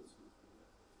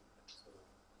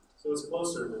 so it's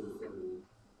closer than Definity,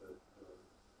 but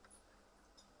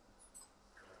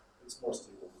it's more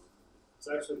stable. It's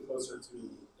actually closer to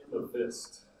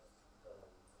Imovist.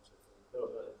 No,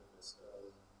 not Imovist.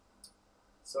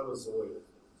 Samazoid.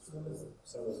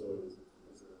 Samazoid is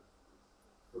a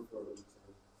peripheral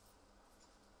butane.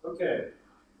 Okay.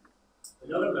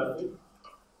 Another method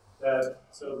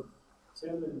so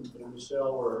Tim and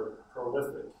Michelle were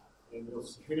prolific, and you're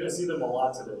going to see them a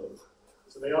lot today.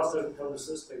 So they also published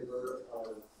this paper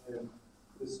in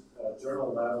this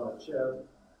journal, Lab on a Chip,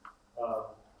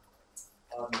 on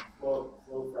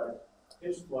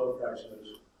pitch flow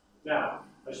fractionation. Now,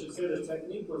 I should say the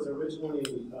technique was originally,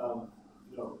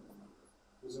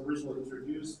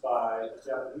 introduced by a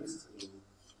Japanese team.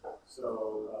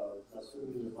 So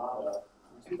Masumi Yamada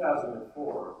in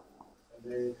 2004.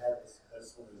 And they had that's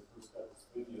when they first got this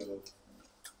video.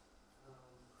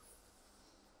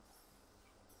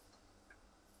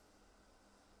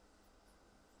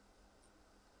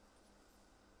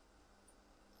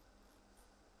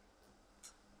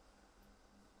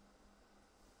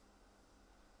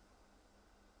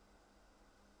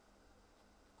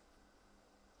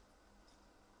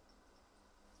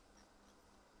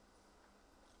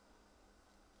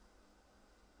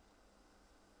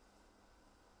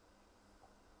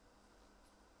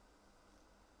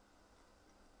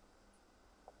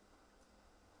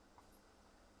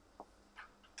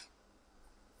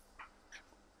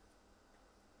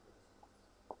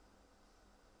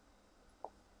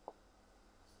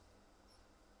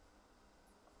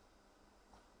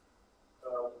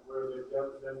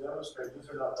 they're demonstrating, these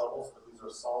are not bubbles, but these are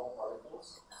solid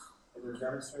particles, and they're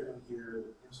demonstrating here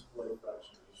the pinch plate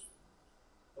fractionation.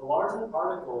 The larger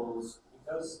particles,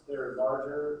 because they're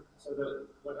larger, so that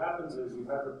what happens is you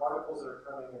have the particles that are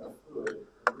coming in a fluid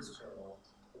in this channel,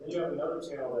 and then you have another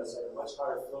channel that's at a much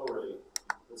higher flow rate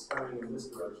that's coming in this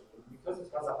direction. And because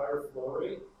it has a higher flow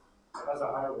rate, it has a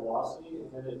higher velocity,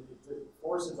 and then it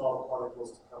forces all the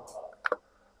particles to come up.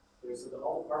 Okay, so that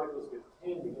all the particles get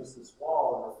pinned against this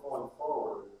wall and are flowing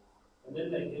forward, and then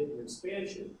they hit an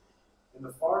expansion. And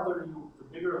the farther the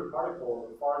bigger the particle,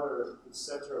 the farther its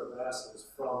center of mass is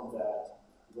from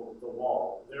the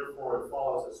wall. Therefore, it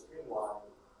follows a streamline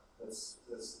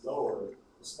that's lower.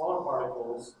 The smaller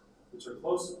particles, which are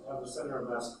close, have the center of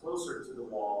mass closer to the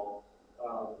wall,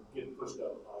 get pushed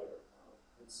up higher.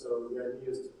 And so the idea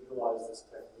is to utilize this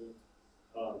technique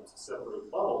to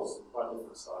separate bubbles by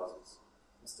different sizes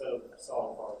instead of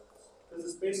solid particles. Because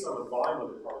it's based on the volume of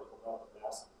the particle, not the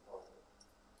mass of the particle.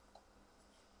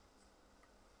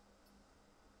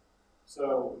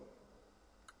 So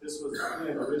this was,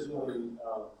 again, originally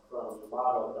from the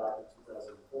model back in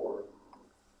 2004.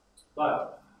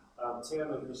 But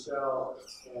Tim and Michelle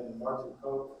and Martin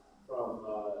Koch from,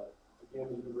 again,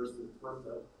 the University of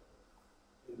Twente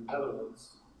in the Netherlands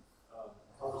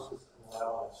published this in the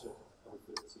lab in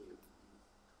 2015.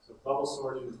 So bubble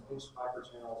sorting with pinched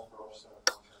microchannels for ultrasound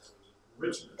concentration.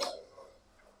 Enrichment.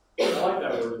 I like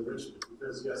that word, enrichment,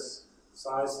 because yes,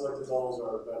 size selected bubbles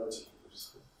are better to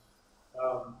use.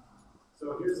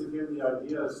 So here's again the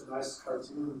idea, it's a nice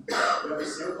cartoon. You have the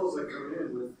samples that come in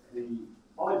with the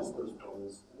polydispersed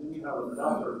bubbles, and then you have a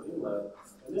buffer inlet,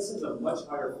 and this is a much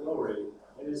higher flow rate,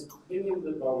 and is pinning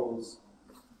the bubbles,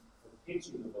 or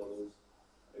pinching the bubbles,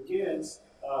 against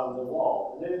the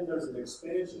wall. And then there's an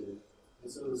expansion,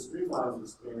 and so the streamlines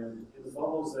expand, and the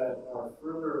bubbles that are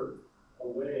further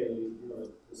away,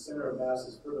 the center of mass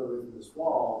is further away from this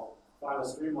wall, find a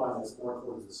streamline that's more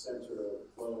towards the center of the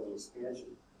flow and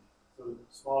expansion. So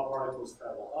small particles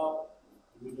travel up,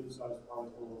 medium-sized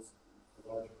particles,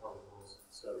 the larger particles,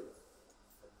 etc.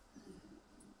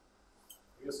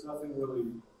 I guess nothing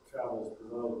really travels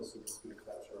below so it's going to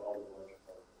capture all the larger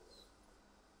particles.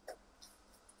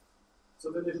 So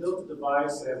then they built a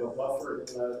device, they have a buffer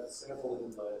inlet, a sample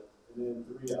inlet, and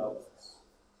then 3 outlets.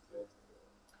 Okay?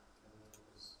 And then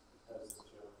it has this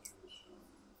geometry shown.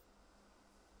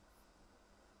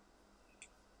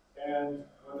 And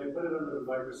when they put it under the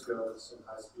microscope with some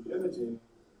high-speed imaging,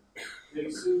 they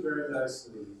see very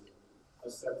nicely a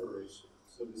separation.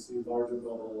 So we see larger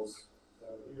bubbles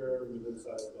down here,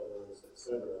 medium-sized bubbles,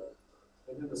 etc.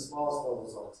 And then the smallest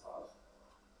bubbles on top.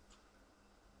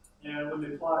 And when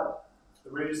they plot the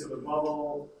radius of the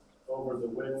bubble over the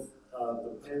width of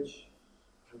the pinch,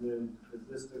 and then the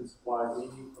distance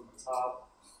YD from the top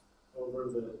over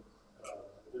the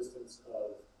distance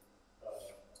of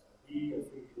B, I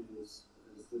think is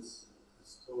this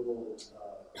total width,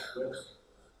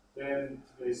 then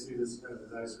they see this kind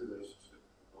of nice relationship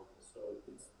with the bubble. So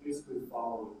it's basically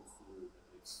following the fluid that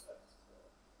they expect.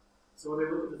 So when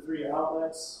they look at the 3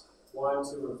 outlets, 1,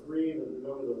 2, and 3, then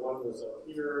remember the 1 was up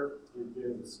here, you're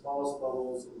getting the smallest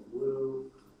bubbles in blue.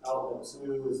 Outlet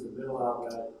 2 is the middle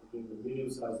outlet, you're getting the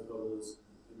medium-sized bubbles,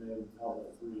 and then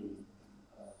outlet 3,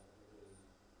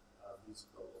 these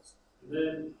bubbles. And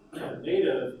then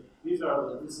native,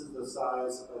 this is the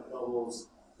size of bubbles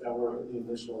that were in the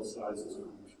initial sizes we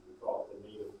usually call it the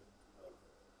native.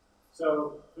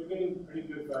 So we're getting pretty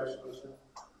good fractionation.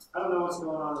 I don't know what's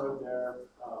going on right there.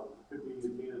 It could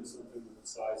be again something with the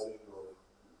sizing or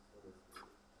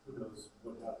who knows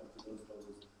what happened to those bubbles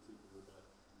in particular.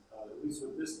 But at least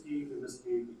with this peak and this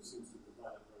peak, it seems to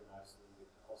combine it very nicely.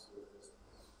 Also with this.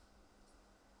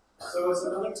 So it's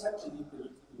another technique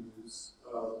that you can use.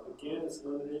 Again, it's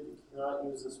limited. You cannot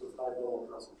use this with high bubble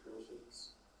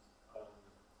concentrations.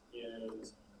 And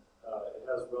it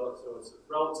has so it's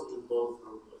relatively low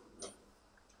throughput.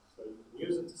 So you can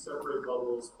use it to separate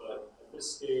bubbles, but at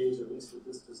this stage, at least with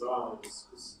this design,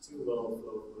 it's too low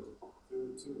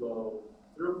too low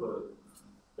throughput.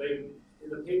 In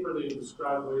the paper, they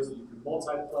describe ways that you can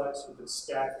multiplex, you can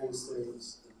stack these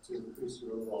things to increase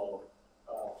your overall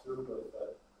throughput,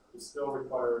 but it still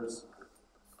requires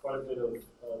quite a bit of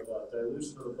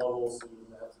dilution of the bubbles, so you're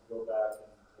going to have to go back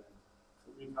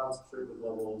and reconcentrate the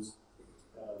bubbles,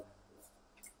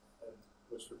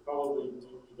 which would probably be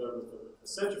done with a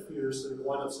centrifuge, so you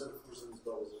wind up centrifuging these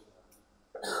bubbles in.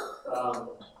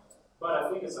 But I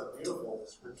think it's a beautiful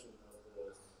description of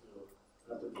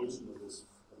the application of this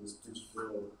pinch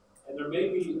flow. And there may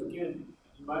be, again,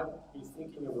 you might be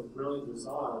thinking of a brilliant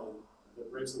design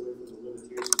that breaks away from the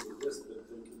limitations of this, that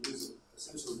they can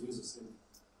essentially use the same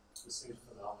the same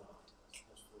phenomenon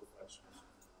as flow fractionation.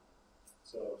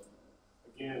 So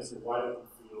again, it's a wide open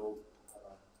field.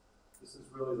 This is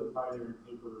really the pioneering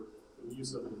paper for the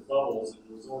use of the bubbles.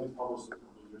 It was only published a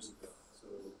couple of years ago, so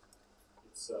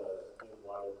it's again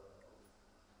wide open.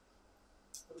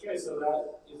 Okay, so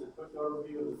that is a quick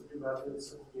overview of the three methods: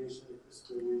 centrifugation,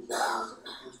 crystallization,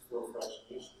 and flow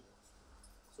fractionation.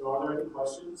 So are there any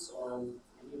questions on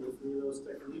any of the three of those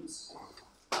techniques?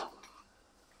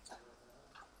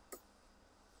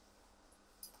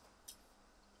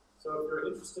 So if you're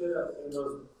interested in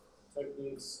those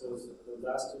techniques, those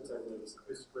last two techniques,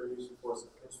 crystallization force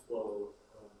and pinch flow,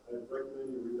 I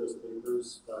recommend you read those papers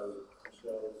by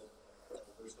Michelle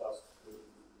Verstoss.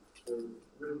 They're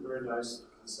written very nice and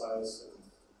concise and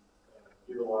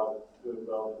give a lot of good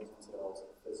relevant details of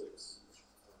physics.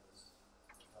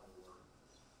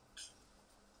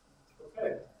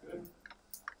 Okay, good.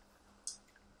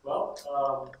 Well,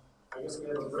 I guess we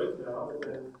have a break now, and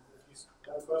then if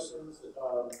you have questions, feel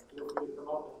free to come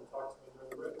up and talk to me during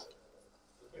the break.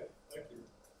 Okay, thank you.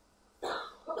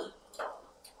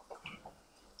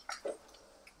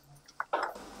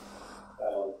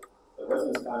 The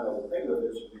residence time of the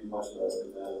piglet should be much less than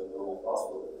that of a normal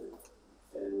possibility.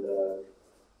 And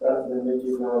rather than make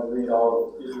you go and read all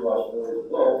of the physiological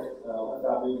book, I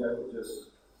thought maybe I could just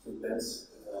condense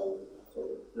sort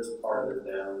of this part of it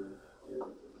down and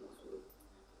sort of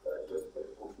digest it,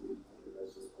 hopefully,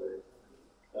 that's just quick.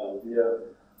 Via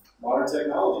modern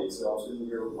technology. So I'm sitting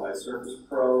here with my Surface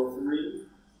Pro 3.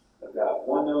 I've got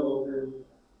one node open.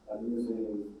 I'm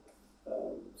using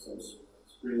some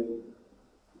screen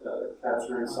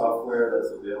capturing software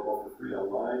that's available for free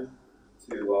online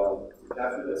to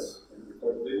capture this and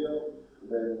record the video. And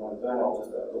then when I'm done, I'll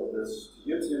just upload this to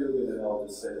YouTube, and then I'll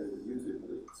just send it to the YouTube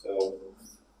link. So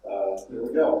here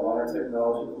we go. Modern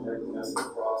technology connecting us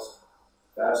across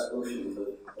vast oceans of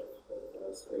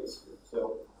space.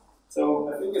 So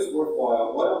I think it's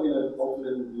worthwhile. What I'm going to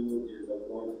ultimately do is I'm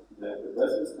going to connect the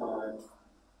residence time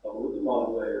of a lipid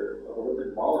monolayer, of a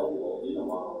lipid molecule in a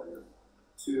monolayer,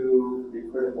 to the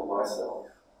critical micelle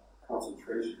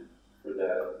concentration for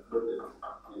that lipid.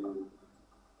 And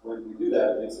when we do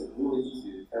that, it makes it really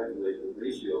easy to calculate the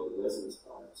ratio of the residence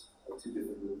times of two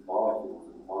different lipid molecules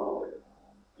in the monolayer.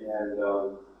 And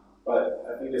but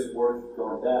I think it's worth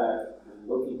going back and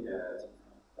looking at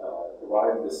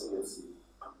deriving the CMC,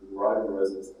 deriving the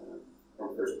residence time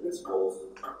from first principles,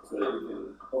 so that you can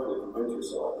hopefully convince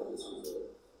yourself that this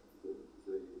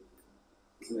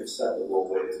is an acceptable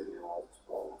way to analyze this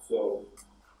problem. So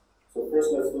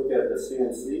first let's look at the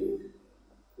CMC,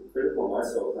 the critical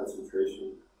micelle concentration.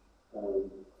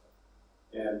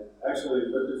 And actually,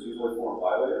 lipids usually form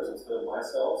bilayers instead of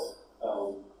micelles,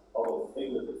 although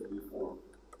pig lipids do form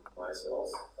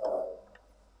micelles.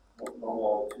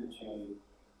 Normal two-chain,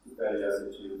 two-fatty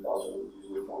acid chain phosphate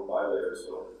usually form bilayers,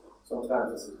 so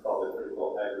sometimes this is called the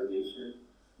critical aggregation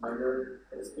number.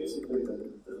 It's basically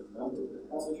the number, the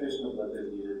concentration of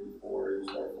lipid needed before you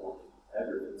start forming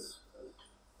aggregates,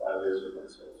 bilayers or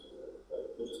micelles,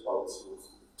 but we'll just call it CMC.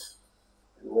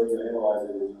 And the way you analyze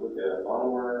it is you look at a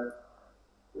monomer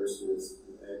versus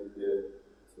an aggregate.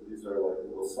 So these are like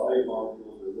little solid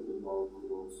molecules or lipid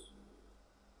molecules.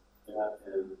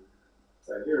 And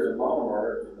right here is a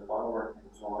monomer, and the monomer can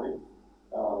join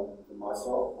the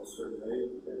micelle at a certain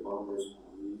rate, and monomers can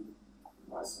leave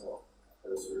the micelle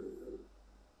at a certain rate.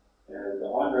 And the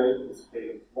on rate is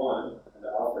K1, and the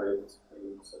off rate is K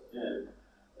sub n.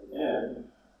 And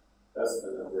n, that's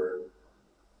the number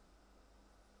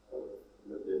of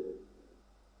lipid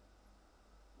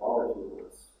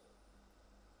molecules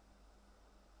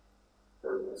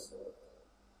per micelle.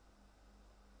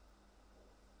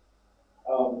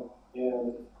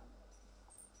 And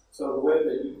so the way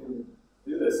that you can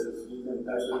do this is you can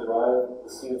actually derive the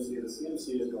CMC. The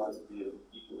CMC is going to be an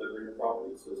equilibrium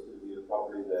property, so it's going to be a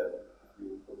property that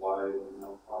you provide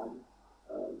enough time,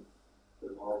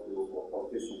 the molecules will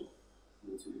partition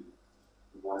into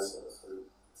the micelles. So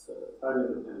it's a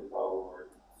time-independent problem where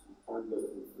you time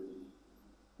goes infinity.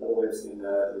 Another way of seeing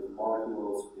that is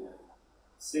molecules can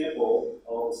sample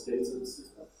all the states of the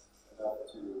system enough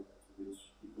to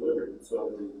reach equilibrium.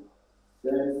 So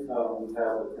then we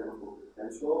have a chemical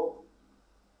potential,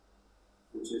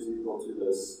 which is equal to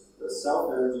the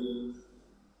self-energy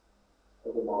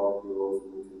of the molecules.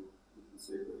 We can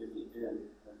say for n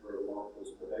number of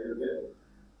molecules per aggregate.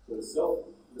 So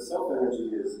the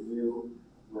self-energy is mu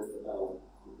with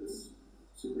this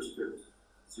superscript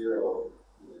 0,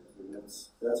 and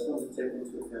that's going to take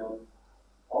into account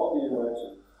all the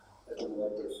interaction at the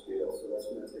molecular scale. So that's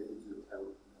going to take into account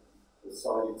the the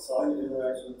solute-solute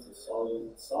interactions, the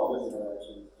solute-solvent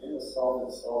interactions, and the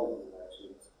solvent-solvent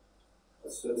interactions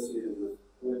associated with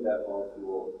putting that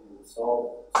molecule in the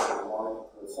solvent. So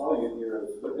the solute here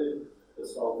is lipid, the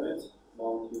solvent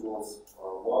molecules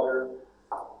are water,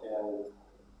 and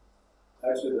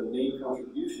actually the main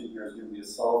contribution here is going to be a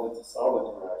solvent-to-solvent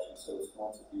interaction. So it's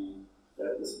going to be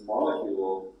that this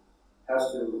molecule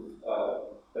has to,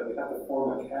 that we have to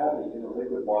form a cavity in the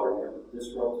liquid water. We have to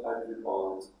disrupt hydrogen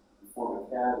bonds and form a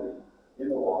cavity in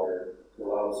the water to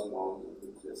allow this molecule to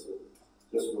exist. So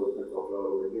just real quick, I'll draw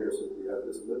it over here. So we have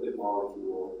this lipid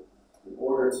molecule. In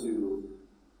order to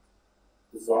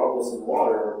dissolve this in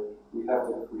water, we have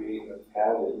to create a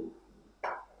cavity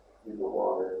in the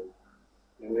water.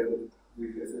 And we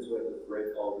essentially have to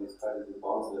break all these hydrogen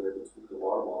bonds that are between the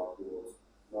water molecules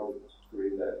in order to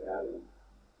create that cavity.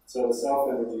 So the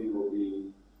self-energy will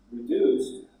be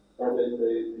reduced, or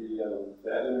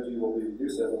that energy will be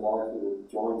reduced as the molecule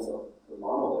joins the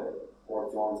monolayer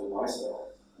or joins a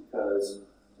micelle, because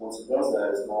once it does that,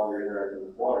 it's no longer interacting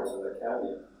with water, so that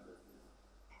cavity.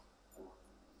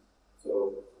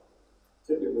 So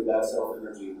typically that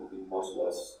self-energy will be much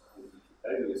less in the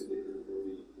aggregate state than it will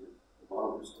be in the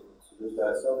monomer state. So there's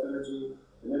that self-energy,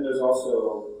 and then there's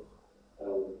also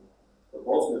the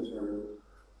Boltzmann term,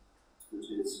 which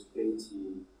is AT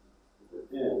over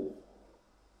N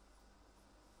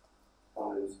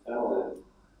times ln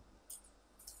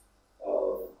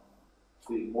of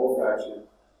the mole fraction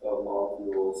of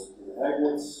molecules in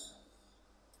aggregates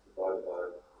divided by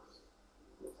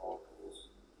the molecules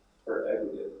per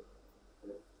aggregate.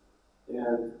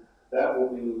 And that will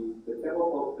be the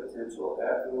chemical potential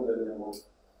at thermodynamic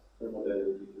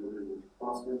equilibrium will be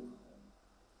constant,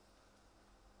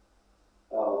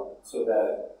 so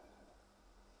that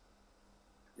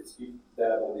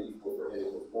that will be equal for N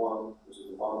equals 1, which is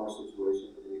a monomer situation,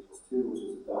 N equals 2, which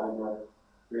is a dimer,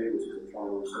 3, which is a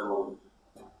trimer, so on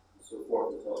and so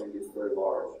forth until N gets very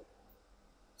large.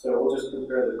 So we'll just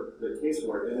compare the case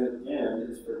where N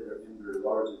is for N very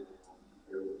large, and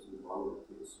compare it to the monomer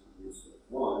case. We use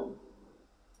 1.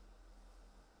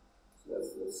 So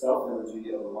that's the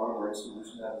self-energy of a monomer in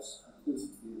solution. That includes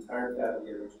the entire cavity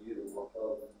energy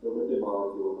of the lipid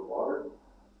molecule in the water,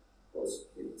 plus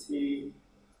At.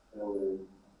 And then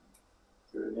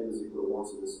N is equal to 1,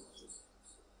 so this is just.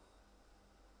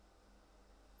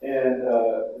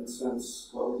 And since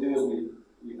what we do is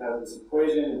we have this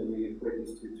equation and we equate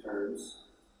these two terms,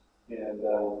 and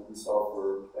we solve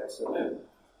for x of n.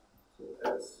 So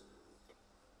x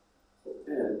of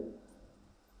n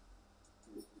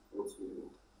is equal to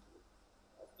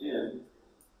n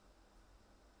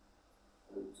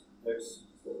times x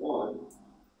of 1.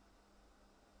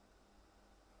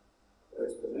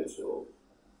 Exponential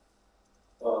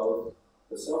of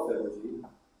the self-energy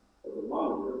of the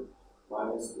monomer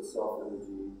minus the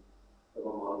self-energy of a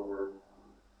monomer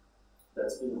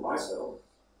that's in the micelle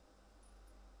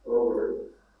over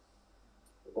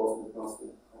the Boltzmann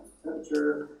constant times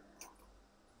temperature,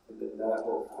 and then that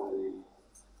whole quantity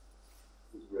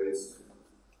is raised to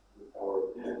the power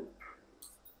of n.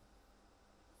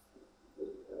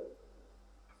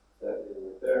 That in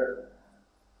right there.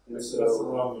 And so that's the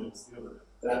wrong end, it's the other end.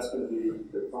 That's going to be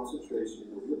the concentration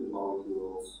of lipid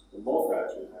molecules, the mole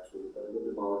fraction actually, of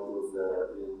lipid molecules that are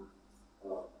in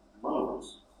monomers.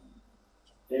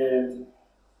 And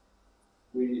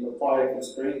we apply a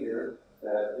constraint here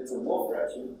that it's a mole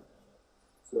fraction,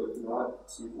 so it cannot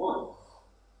exceed 1.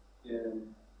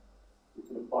 And we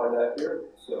can apply that here.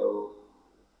 So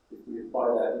if we apply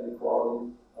that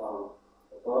inequality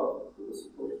above to this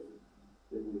equation,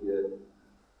 then we get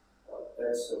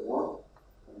x of 1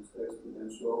 times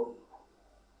exponential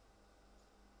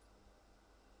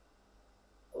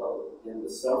again the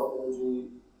self-energy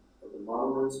of the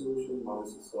monomer in solution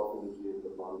minus the self-energy of the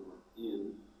monomer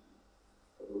in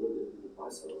of the lipid in the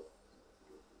micelle.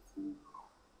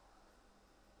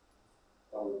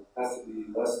 Has to be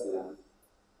less than,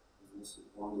 and this is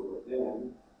 1 over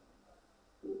n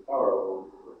to the power of 1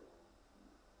 over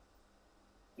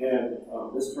n.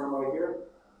 And this term right here,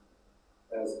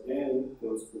 as n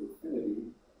goes to infinity,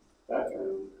 that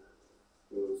term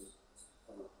goes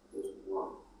to 1.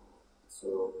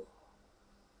 So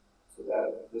that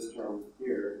this term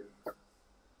here is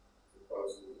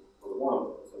approximately 1,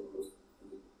 so it goes to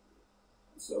infinity.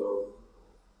 So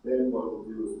then what we'll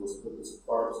do is we'll split this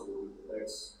apart, so we'll get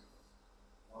x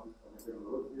on here on the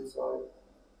left-hand side.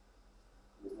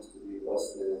 It has to be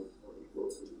less than or equal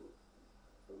to,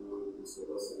 we can say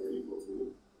less than or equal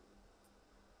to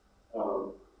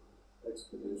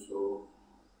exponential,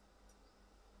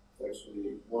 it's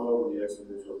actually 1 over the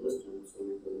exponential of this term, so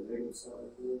we put a negative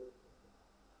sign here.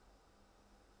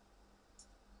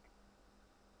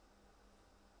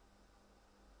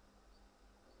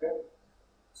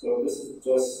 So this is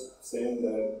just saying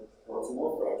that what's a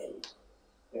mole fraction.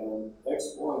 And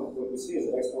x1, what we see is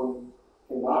x1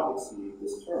 cannot exceed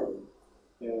this term.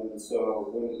 And so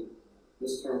when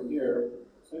this term here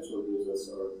essentially gives us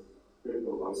our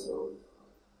critical micelle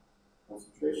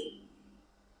concentration,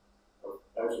 or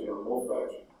actually our mole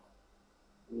fraction.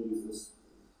 We use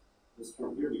this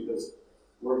term here because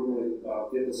we're going to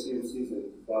get the CMCs in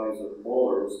values of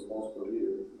molars, moles per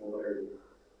liter, molarity.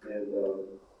 And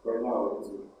right now it's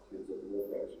in terms of the mole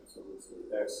fraction, so it's the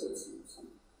X sub CMC.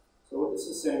 So what this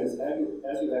is saying is as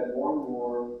you add more and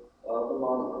more of the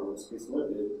monomer, in this case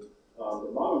lipid,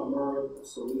 the monomer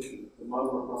solution, the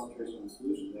monomer concentration in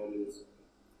solution, that is,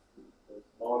 the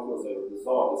molecules that are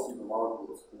dissolved, the single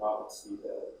molecules cannot exceed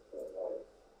that value.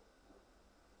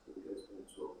 So the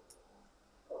exponential,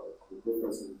 the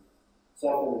difference in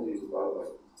self-energy is divided by.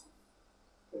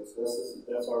 Okay, so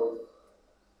that's our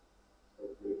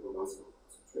critical mass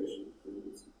concentration, and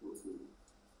it's equal to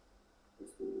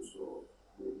exponential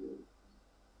maybe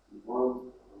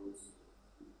 1 times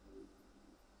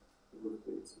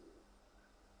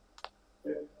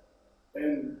okay.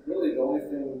 And really, the only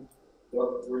thing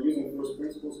that we're using first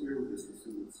principles here, we just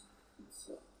assume it's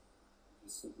just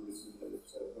simply assume that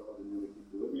it's at thermodynamic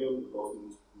equilibrium, the Boltzmann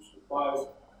distribution applies,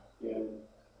 and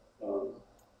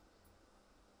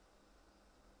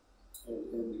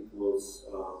n equals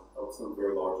of some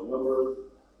very large number,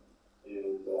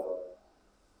 and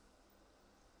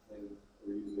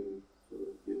we're using sort of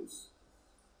Gibbs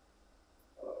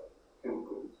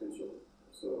chemical potential.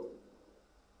 So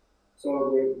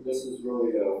this is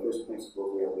really a first principle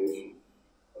derivation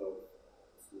of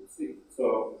CMC.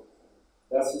 So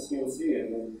that's the CMC, and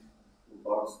then we'll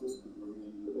box this because we're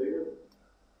going to use it later.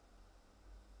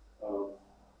 So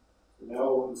now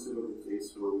we'll consider the case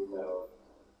where we have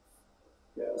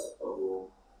gas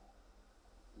bubble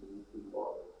and liquid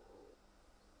water.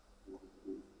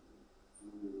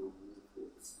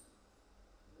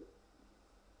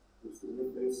 Here's the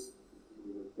interface. We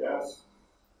have gas.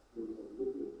 Here we have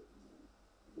liquid.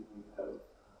 And we have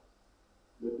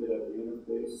lipid at the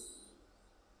interface.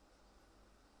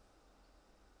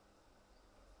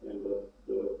 And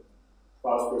the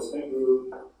phosphorus head group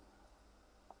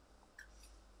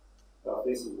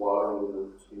faces water, and then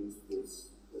the chains face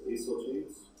the acyl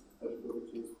chains, hydrophobic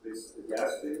chains face the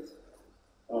gas phase.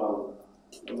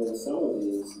 And then some of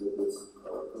these lipids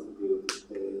are conjugated to K,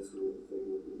 so they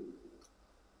will be.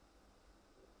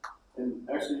 And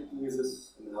actually, you can use this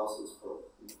analysis for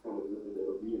each kind of lipid that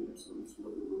will be in there, so each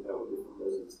lipid would have a different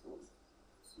resonance point.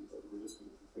 So we're just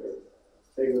going to compare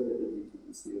K lipid and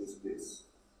BTPC in space.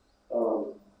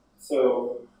 So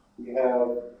we have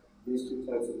these two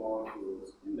types of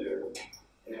molecules in there,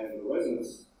 and the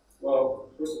resonance, well,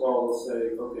 first of all, we'll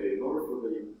say, okay, in order for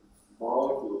the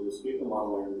molecule to escape the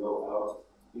monomer and go out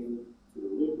into the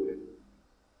liquid,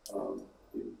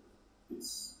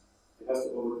 it has to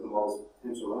overcome all this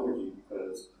potential energy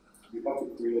because you have to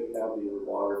create a cavity in the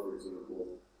water, for example,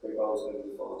 break all this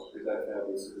energy bonds, create that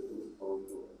cavity so that the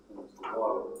molecule comes to the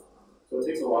water. So it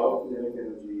takes a lot of kinetic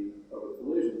energy of a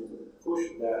collision to push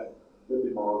that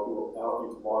lipid molecule out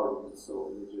into water because it's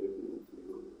so energetically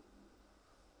inflated.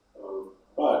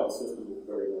 But the system is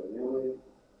very dynamic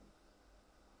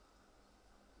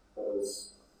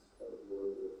because of the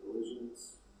collisions.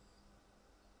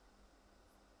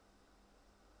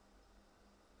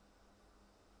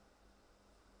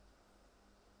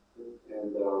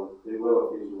 And they will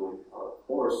occasionally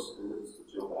force the lipids to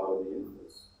jump out of the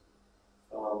interface.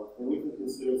 And we can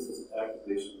consider this as an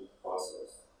activation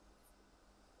process,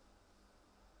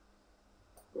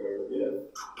 where if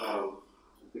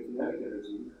the kinetic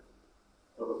energy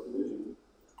of a collision,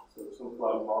 so some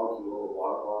flat molecule, a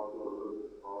water molecule, a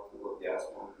liquid molecule, a gas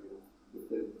molecule, if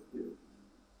the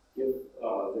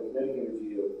kinetic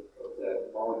energy of that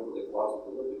molecule that collides with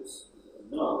the lipid is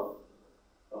enough,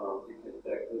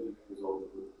 that collision can result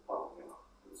in popping out.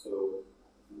 And so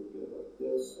if you look at it like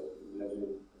this, I can imagine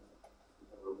we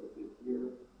have a lipid here,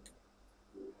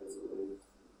 and it has a length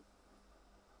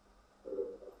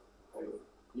height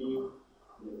D,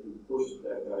 and if you push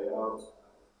that guy out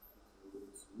into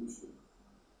the solution,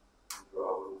 you draw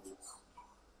one of these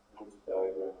energy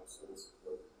diagrams. So this is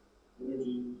the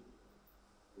energy,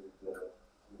 and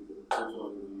the potential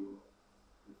energy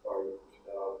required to push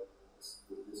it out, this is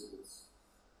the distance.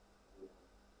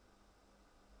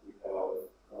 We have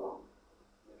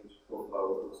energy profile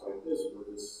that looks like this, where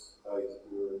this height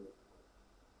here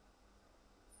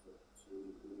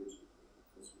change in energy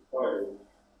is required.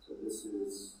 So this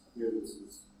is here. This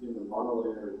is in the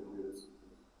monolayer, and here this is in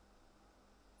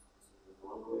the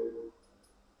monolayer.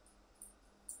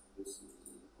 This is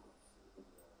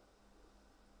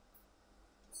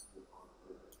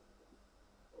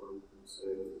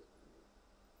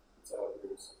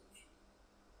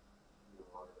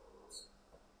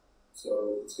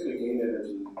So it's going to gain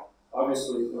energy.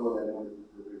 Obviously, thermodynamic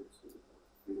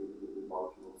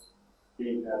molecules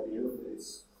being at the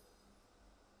interface.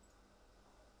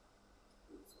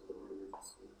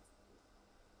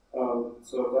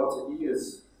 So delta E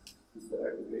is the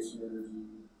activation energy.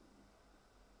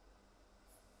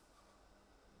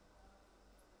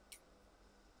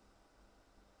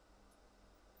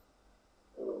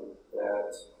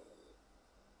 That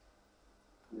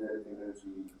kinetic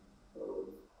energy of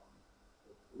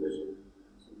collision,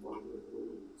 so molecular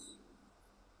collisions,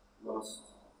 must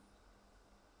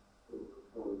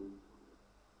overcome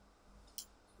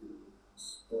to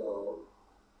expel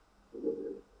the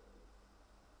lipid.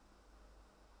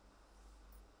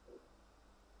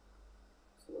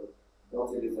 So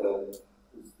delta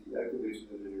is the activation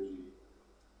of energy.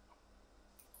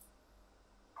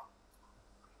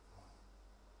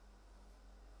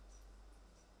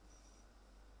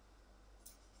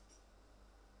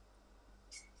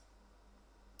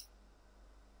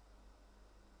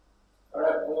 All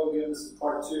right, hello again. This is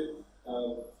part 2.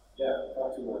 Yeah,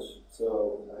 not too much.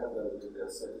 So I have to do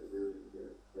that second version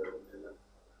here. And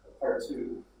part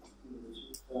 2.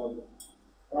 All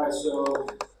right,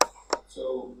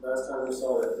 so last time we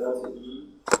saw that delta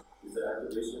E is the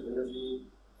activation energy,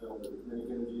 the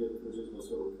kinetic energy of the collision was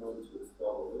overcome to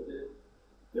expel the lipid.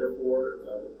 Therefore,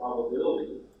 the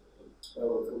probability of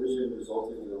a collision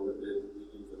resulting in a lipid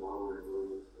leaving the monomer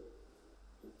going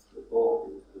into the bulk,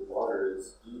 into the water,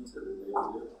 is E to the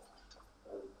negative.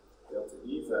 Delta E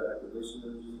is that activation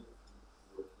energy,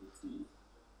 or PT.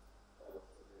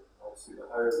 Obviously, the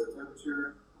higher the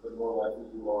temperature, the more likely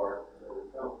you are to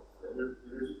overcome the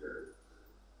energy barrier.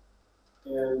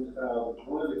 And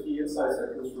one of the key insights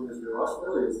that comes from Mr. Ross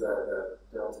really is that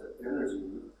delta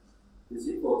energy is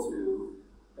equal to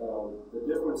the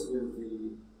difference in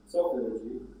the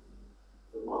self-energy,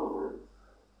 the monomer,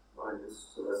 minus,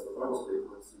 so that's the final state,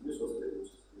 that's the initial state,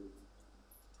 which is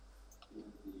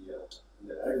in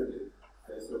the aggregate.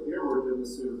 Okay, so here we're going to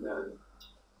assume that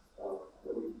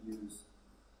we use,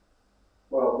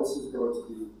 well, this is going to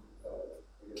be,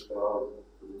 I guess, valid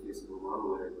for the case of a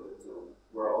monolayer, but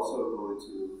we're also going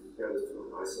to compare this to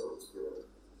an isotope for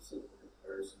a simple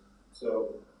comparison.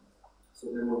 So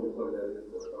then when we plug that in,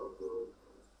 we'll go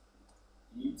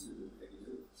E to the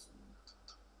negative.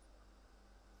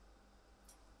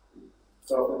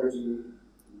 Self-energy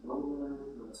monomer,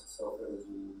 that's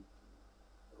self-energy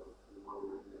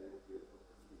monomer in the aggregate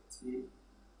of T.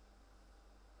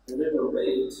 And then the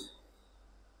rate,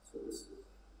 so this is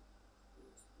the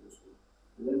expression,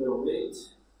 and then the rate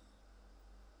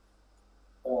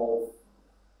of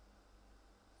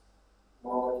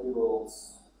molecules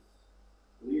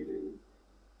leaving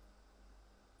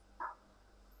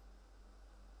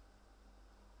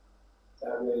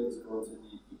that rate is going to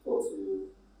be equal to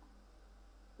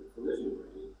the collision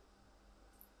rate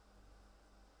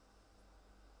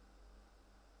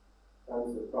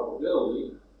times the probability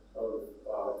of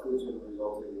collision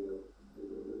resulting in the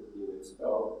lipid being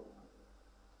expelled.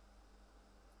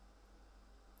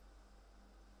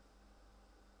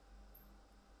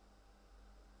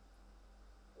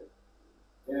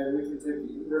 And we can take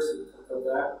the inverse of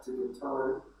that to get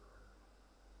time.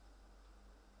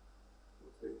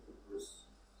 We'll take the inverse.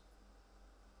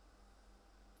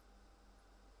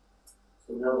 So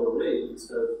now the rate,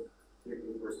 instead of taking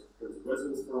the inverse, because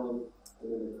residence time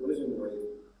and then the collision rate,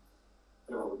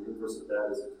 the inverse of that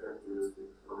is a characteristic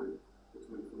time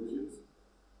between collisions,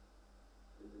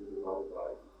 and then divided by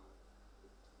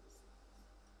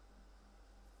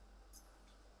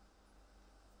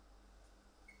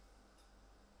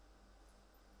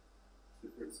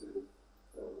difference in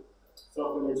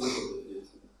self-energy.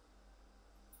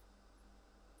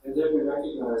 And then we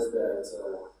recognize that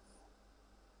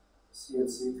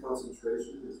CNC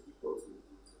concentration is equal to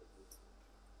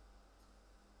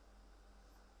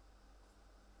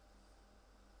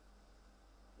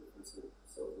difference in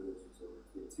self-energies over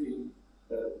KT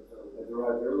that I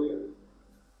derived earlier.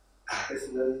 Okay, so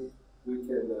then we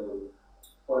can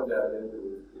plug that in and we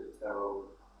can get tau,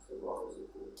 so R is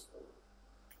equal to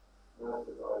not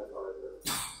divided by the.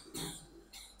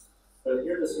 But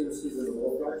here the CNC is in the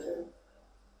mole fraction.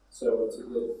 So to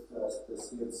get the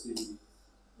CNC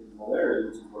in molarity,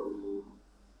 which is what we need,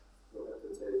 we'll have to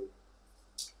take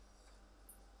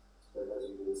that has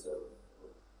units of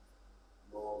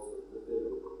moles of lipid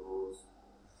over moles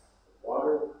of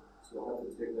water. So we'll have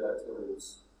to take that times,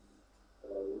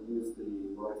 we use the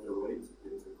molecular weight to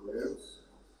get to grams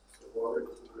of water, 2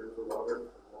 grams of water, a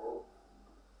mole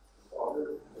of water,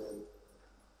 and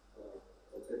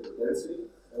we'll take the density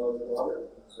of the water.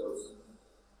 So it's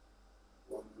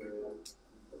 1 gram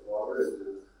of water is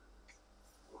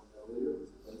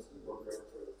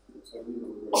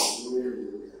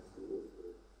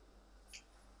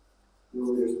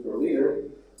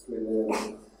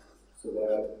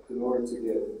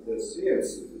the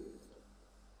CMC,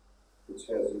 which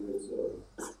has units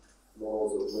of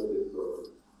moles of lipid per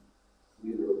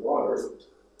liter of water,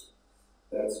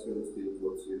 that's going to be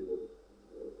equal to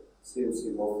the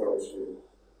CMC mole fraction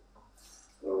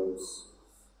times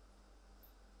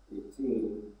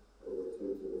 18 over 10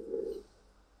 to the third.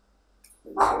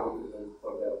 And so we can then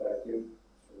plug that back in,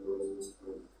 so the resonance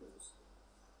time becomes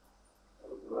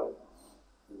not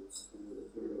it's 10 to the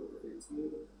third over 18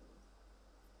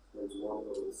 times 1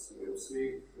 over the CMC,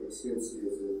 where the CMC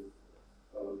is in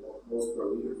moles per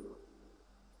liter.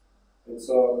 And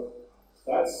so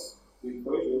that's the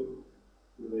equation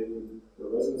relating the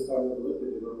resonance time of the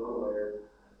lipid in the monolayer,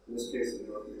 in this case, in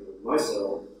my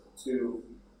cell, to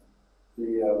the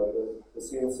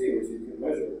CMC, which you can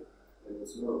measure, and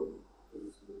it's known.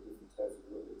 There's different types of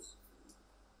lipids.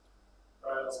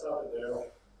 All right, I'll stop it there.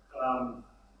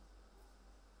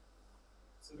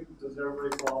 So does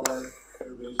everybody follow that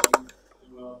derivation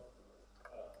pretty well?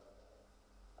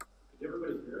 Did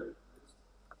everybody hear it?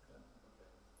 Yeah. Okay.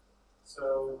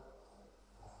 So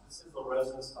this is the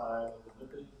resonance time of the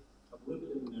lipid,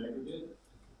 in the aggregate. It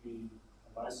could be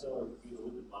a micelle, or it could be the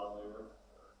lipid monolayer.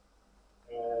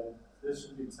 And this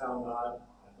should be tau naught.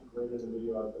 I think later in the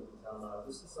video I'll put the tau naught.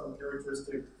 This is some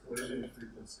characteristic collision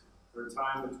frequency, or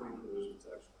time between collisions,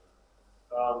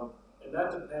 actually. And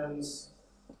that depends,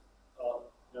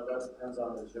 that depends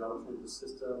on the geometry of the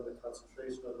system, the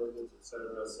concentration of lipids,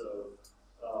 etc. So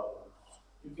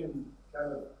you can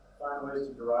kind of find ways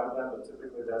to derive that, but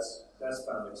typically that's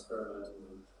found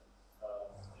experimentally.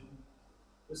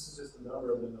 This is just a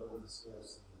number and then over the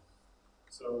CMC.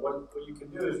 So what you can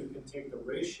do is you can take the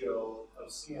ratio of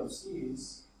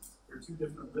CMCs for two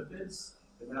different lipids,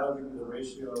 and that'll give you the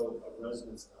ratio of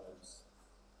resonance times.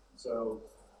 So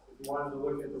if you wanted to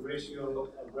look at the ratio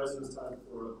of resonance time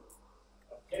for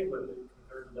a peg lipid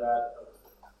compared to that of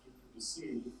DPPC,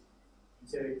 you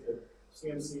take the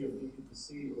CMC of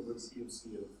DPPC over the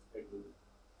CMC of peg lipid.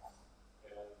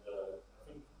 And I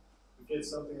think we get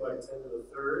something like 10 to the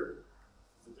third.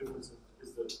 The difference is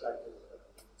the factor of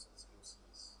the difference in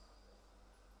CMCs.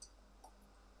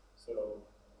 So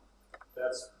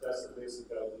that's the basic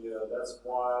idea. That's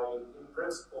why, in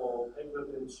principle, peg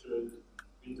lipid should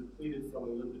be depleted from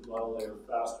the lipid monolayer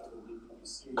faster than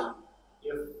DPPC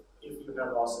if you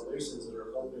have oscillations that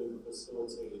are helping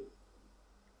facilitate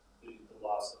the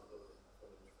loss of lipid from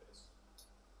the interface.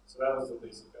 So that was the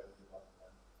basic idea about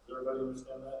that. Does everybody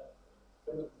understand that?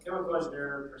 From the chemical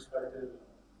engineering perspective,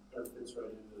 that fits right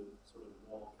into sort of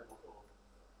normal chemical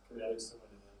kinetics and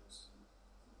dynamics.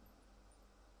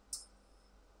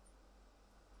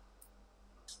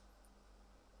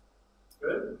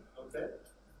 Good? Okay.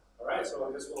 All right, so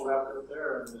I guess we'll wrap it up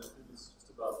there, and I think it's just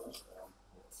about lunchtime.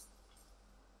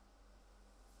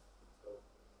 So,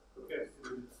 okay.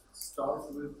 We'll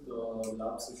start with the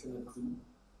lab session at 2.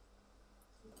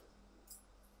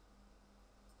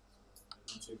 Let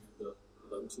me check if the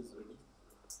lunch is ready.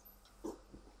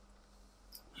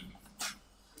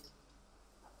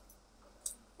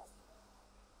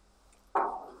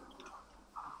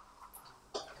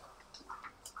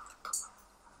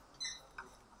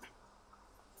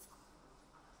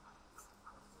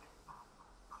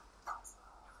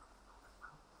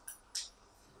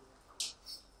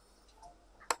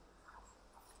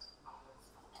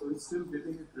 So we're still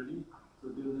getting it ready. So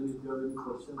till then, if you have any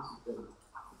questions, you can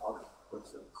ask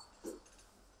questions.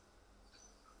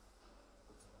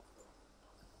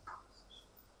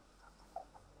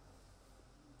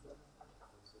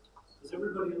 Does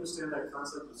everybody understand that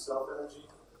concept of self-energy?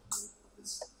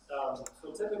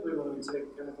 So typically when we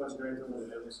take chemical engineering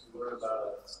thermodynamics, we learn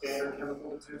about standard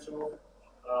chemical potential.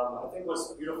 I think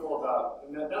what's beautiful about,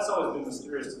 and that's always been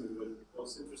mysterious to me, but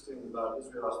what's interesting about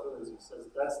Israel Hospital is he says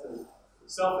that's the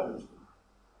self-energy.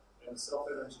 And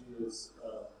self-energy is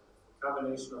a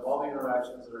combination of all the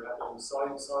interactions that are happening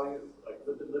like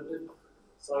lipid-lipid,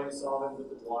 solute-solvent,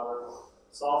 lipid-water,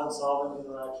 solvent-solvent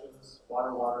interactions,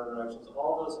 water-water interactions, how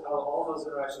all those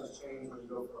interactions change when you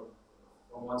go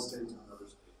from one state to another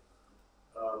state.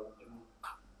 And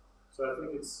so I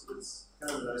think it's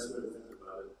kind of a nice way to think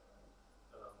about it,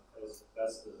 as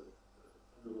that's the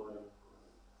underlying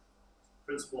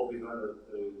principle behind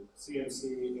the CMC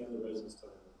and the resonance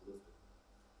time of the lipid.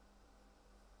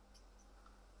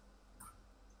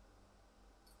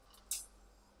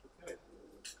 Okay.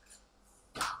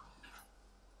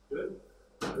 Good.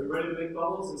 Are we ready to make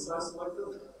bubbles and size select them?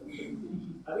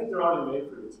 I think they're already made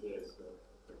for you today, so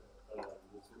we'll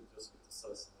just get to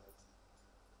size select.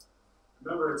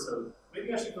 Remember,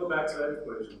 maybe I should go back to that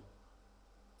equation.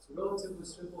 It's a relatively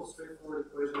simple, straightforward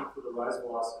equation for the rise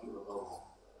velocity of a bubble.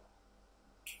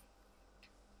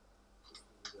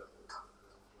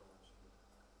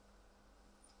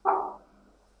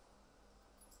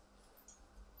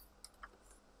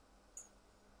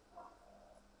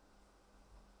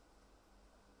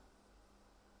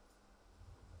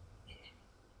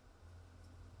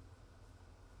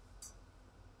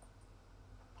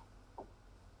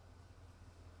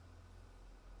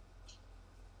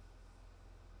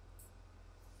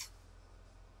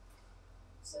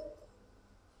 So,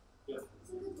 Yeah.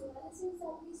 so the dualities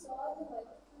that we saw in the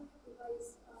microfluidic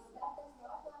device, that does not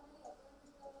normally occur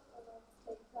with the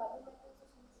like carbon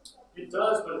microsynthesis that It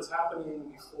does, but it's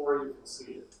happening before you can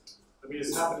see it. I mean,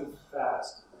 it's happening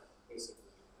fast,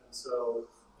 basically. And so,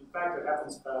 in fact, it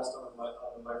happens fast on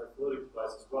a microfluidic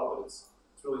device as well, but it's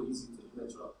really easy to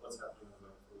image what's happening on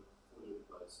a microfluidic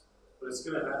device. But it's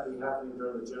going to be happening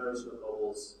during the generation of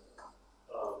bubbles.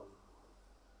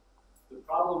 The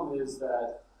problem is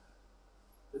that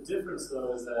the difference,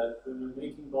 though, is that when you're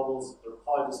making bubbles, they're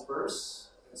polydisperse,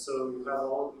 and so you have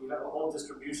a whole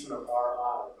distribution of R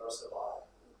sub I,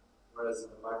 whereas in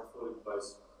the microfluidic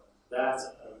device, that's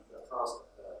a constant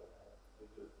value. You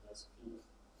get a nice peak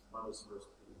minus first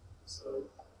peak. So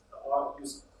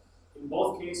in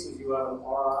both cases, you have an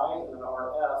Ri and an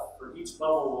Rf. For each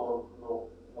bubble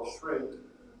will shrink,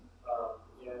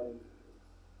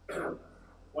 and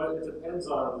what it depends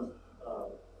on.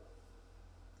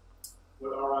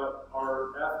 What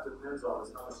RF depends on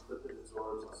is how much lipid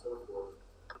absorbs and so forth.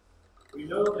 We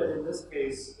know that in this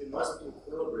case, it must be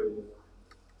equilibrated.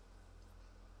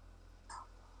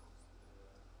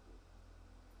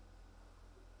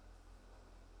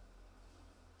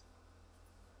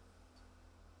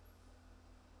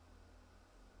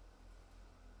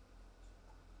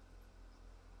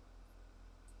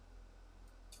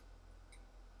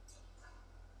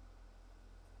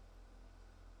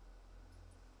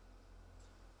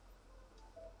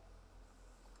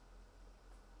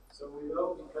 So we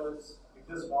know because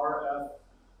RF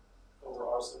over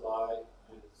R sub I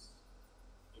is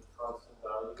a constant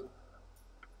value,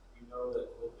 we know that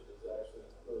lipid is actually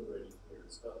equilibrating here.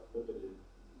 It's not limited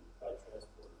by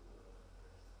transport.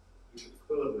 We've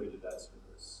equilibrated that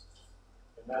surface.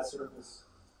 And that surface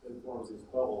then forms these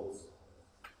bubbles.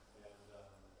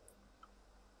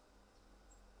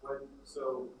 And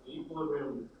so the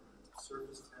equilibrium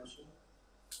surface tension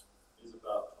is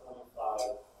about 25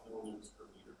 millimeters per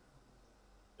meter.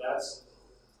 That's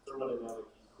thermodynamic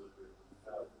equilibrium. You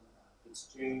have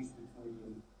exchange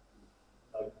between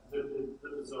like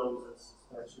liposomes and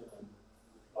suspension and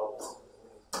bubbles.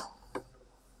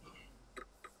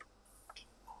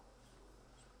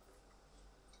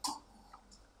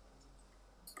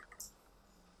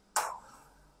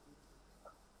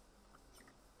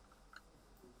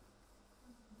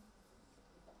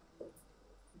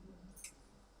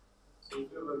 So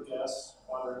if you have a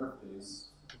gas-water interface,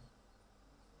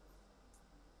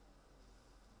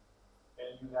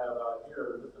 and you have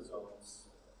here liposomes,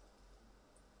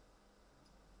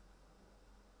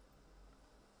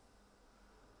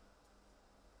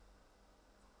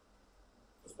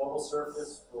 the bubble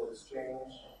surface will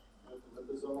exchange with the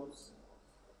liposomes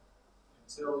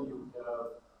until you have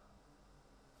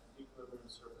an equilibrium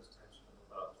surface tension of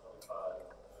about 25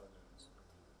 millimeters per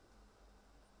meter.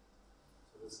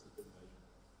 So this has been measured.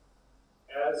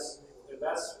 And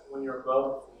that's when you're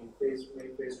above the main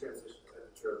phase transition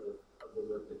temperature of the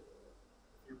lipid.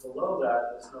 If you're below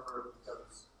that, this number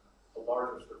becomes a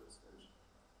larger surface tension,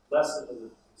 less than the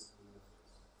lipid needs to be in the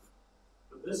phase.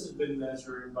 But this has been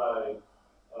measured by,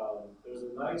 there's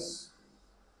a nice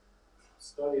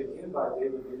study again by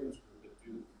David Giddens group at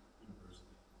Duke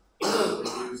University.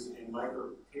 They used a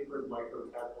tapered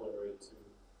microcapillary to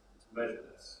measure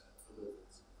this for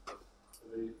lipids. So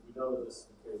we know that this is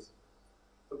the case.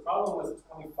 The problem with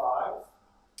 25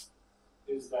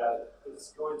 is that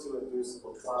it's going to induce a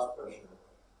Laplace pressure.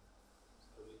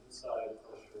 So the inside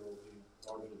pressure will be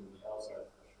larger than the outside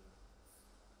pressure.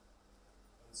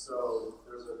 And so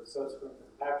there's a subsequent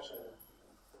compaction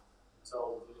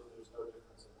until there's no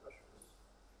difference in pressures.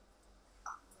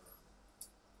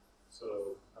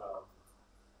 So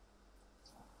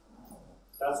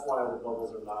that's why the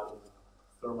bubbles are not in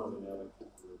thermodynamic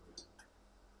equilibrium.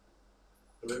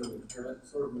 They're in a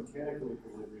sort of mechanical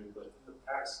equilibrium, but in the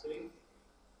packed state,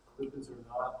 lipids are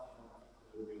not in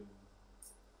equilibrium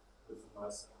with the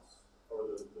micelles or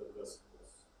the vesicles.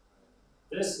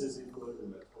 This is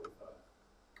equilibrium at 25.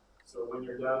 So when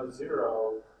you're down to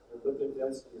 0, your lipid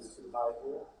density is too high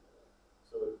here.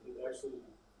 So it actually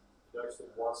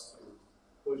wants to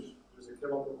push. There's a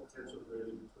chemical potential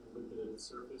gradient between lipid at the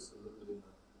surface and lipid in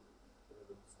the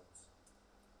liposomes.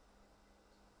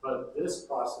 But this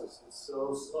process is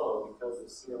so slow because the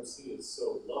CMC is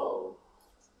so low.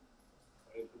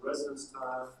 Right? The residence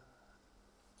time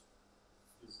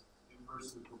is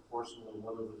inversely proportional to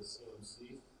 1 over the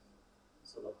CMC.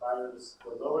 So the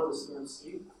lower the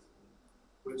CMC,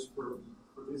 which for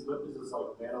these lipids is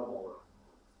like nanomolar.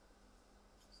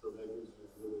 So that gives you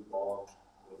really long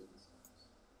residence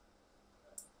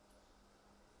times.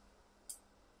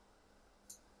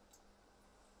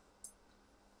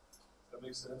 Does that That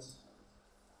makes sense.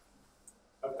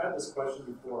 I've had this question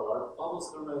before. Are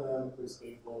bubbles thermodynamically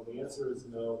stable? The answer is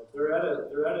no.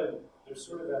 They're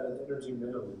sort of at an energy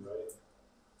minimum, right?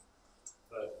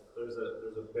 But there's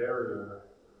a barrier.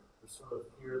 There's sort of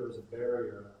here. There's a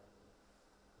barrier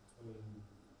between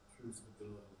true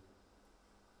stability.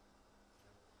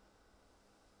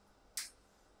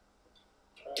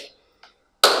 I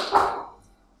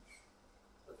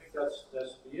think that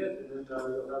should be it, and then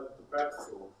you'll have the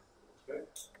practical. Okay.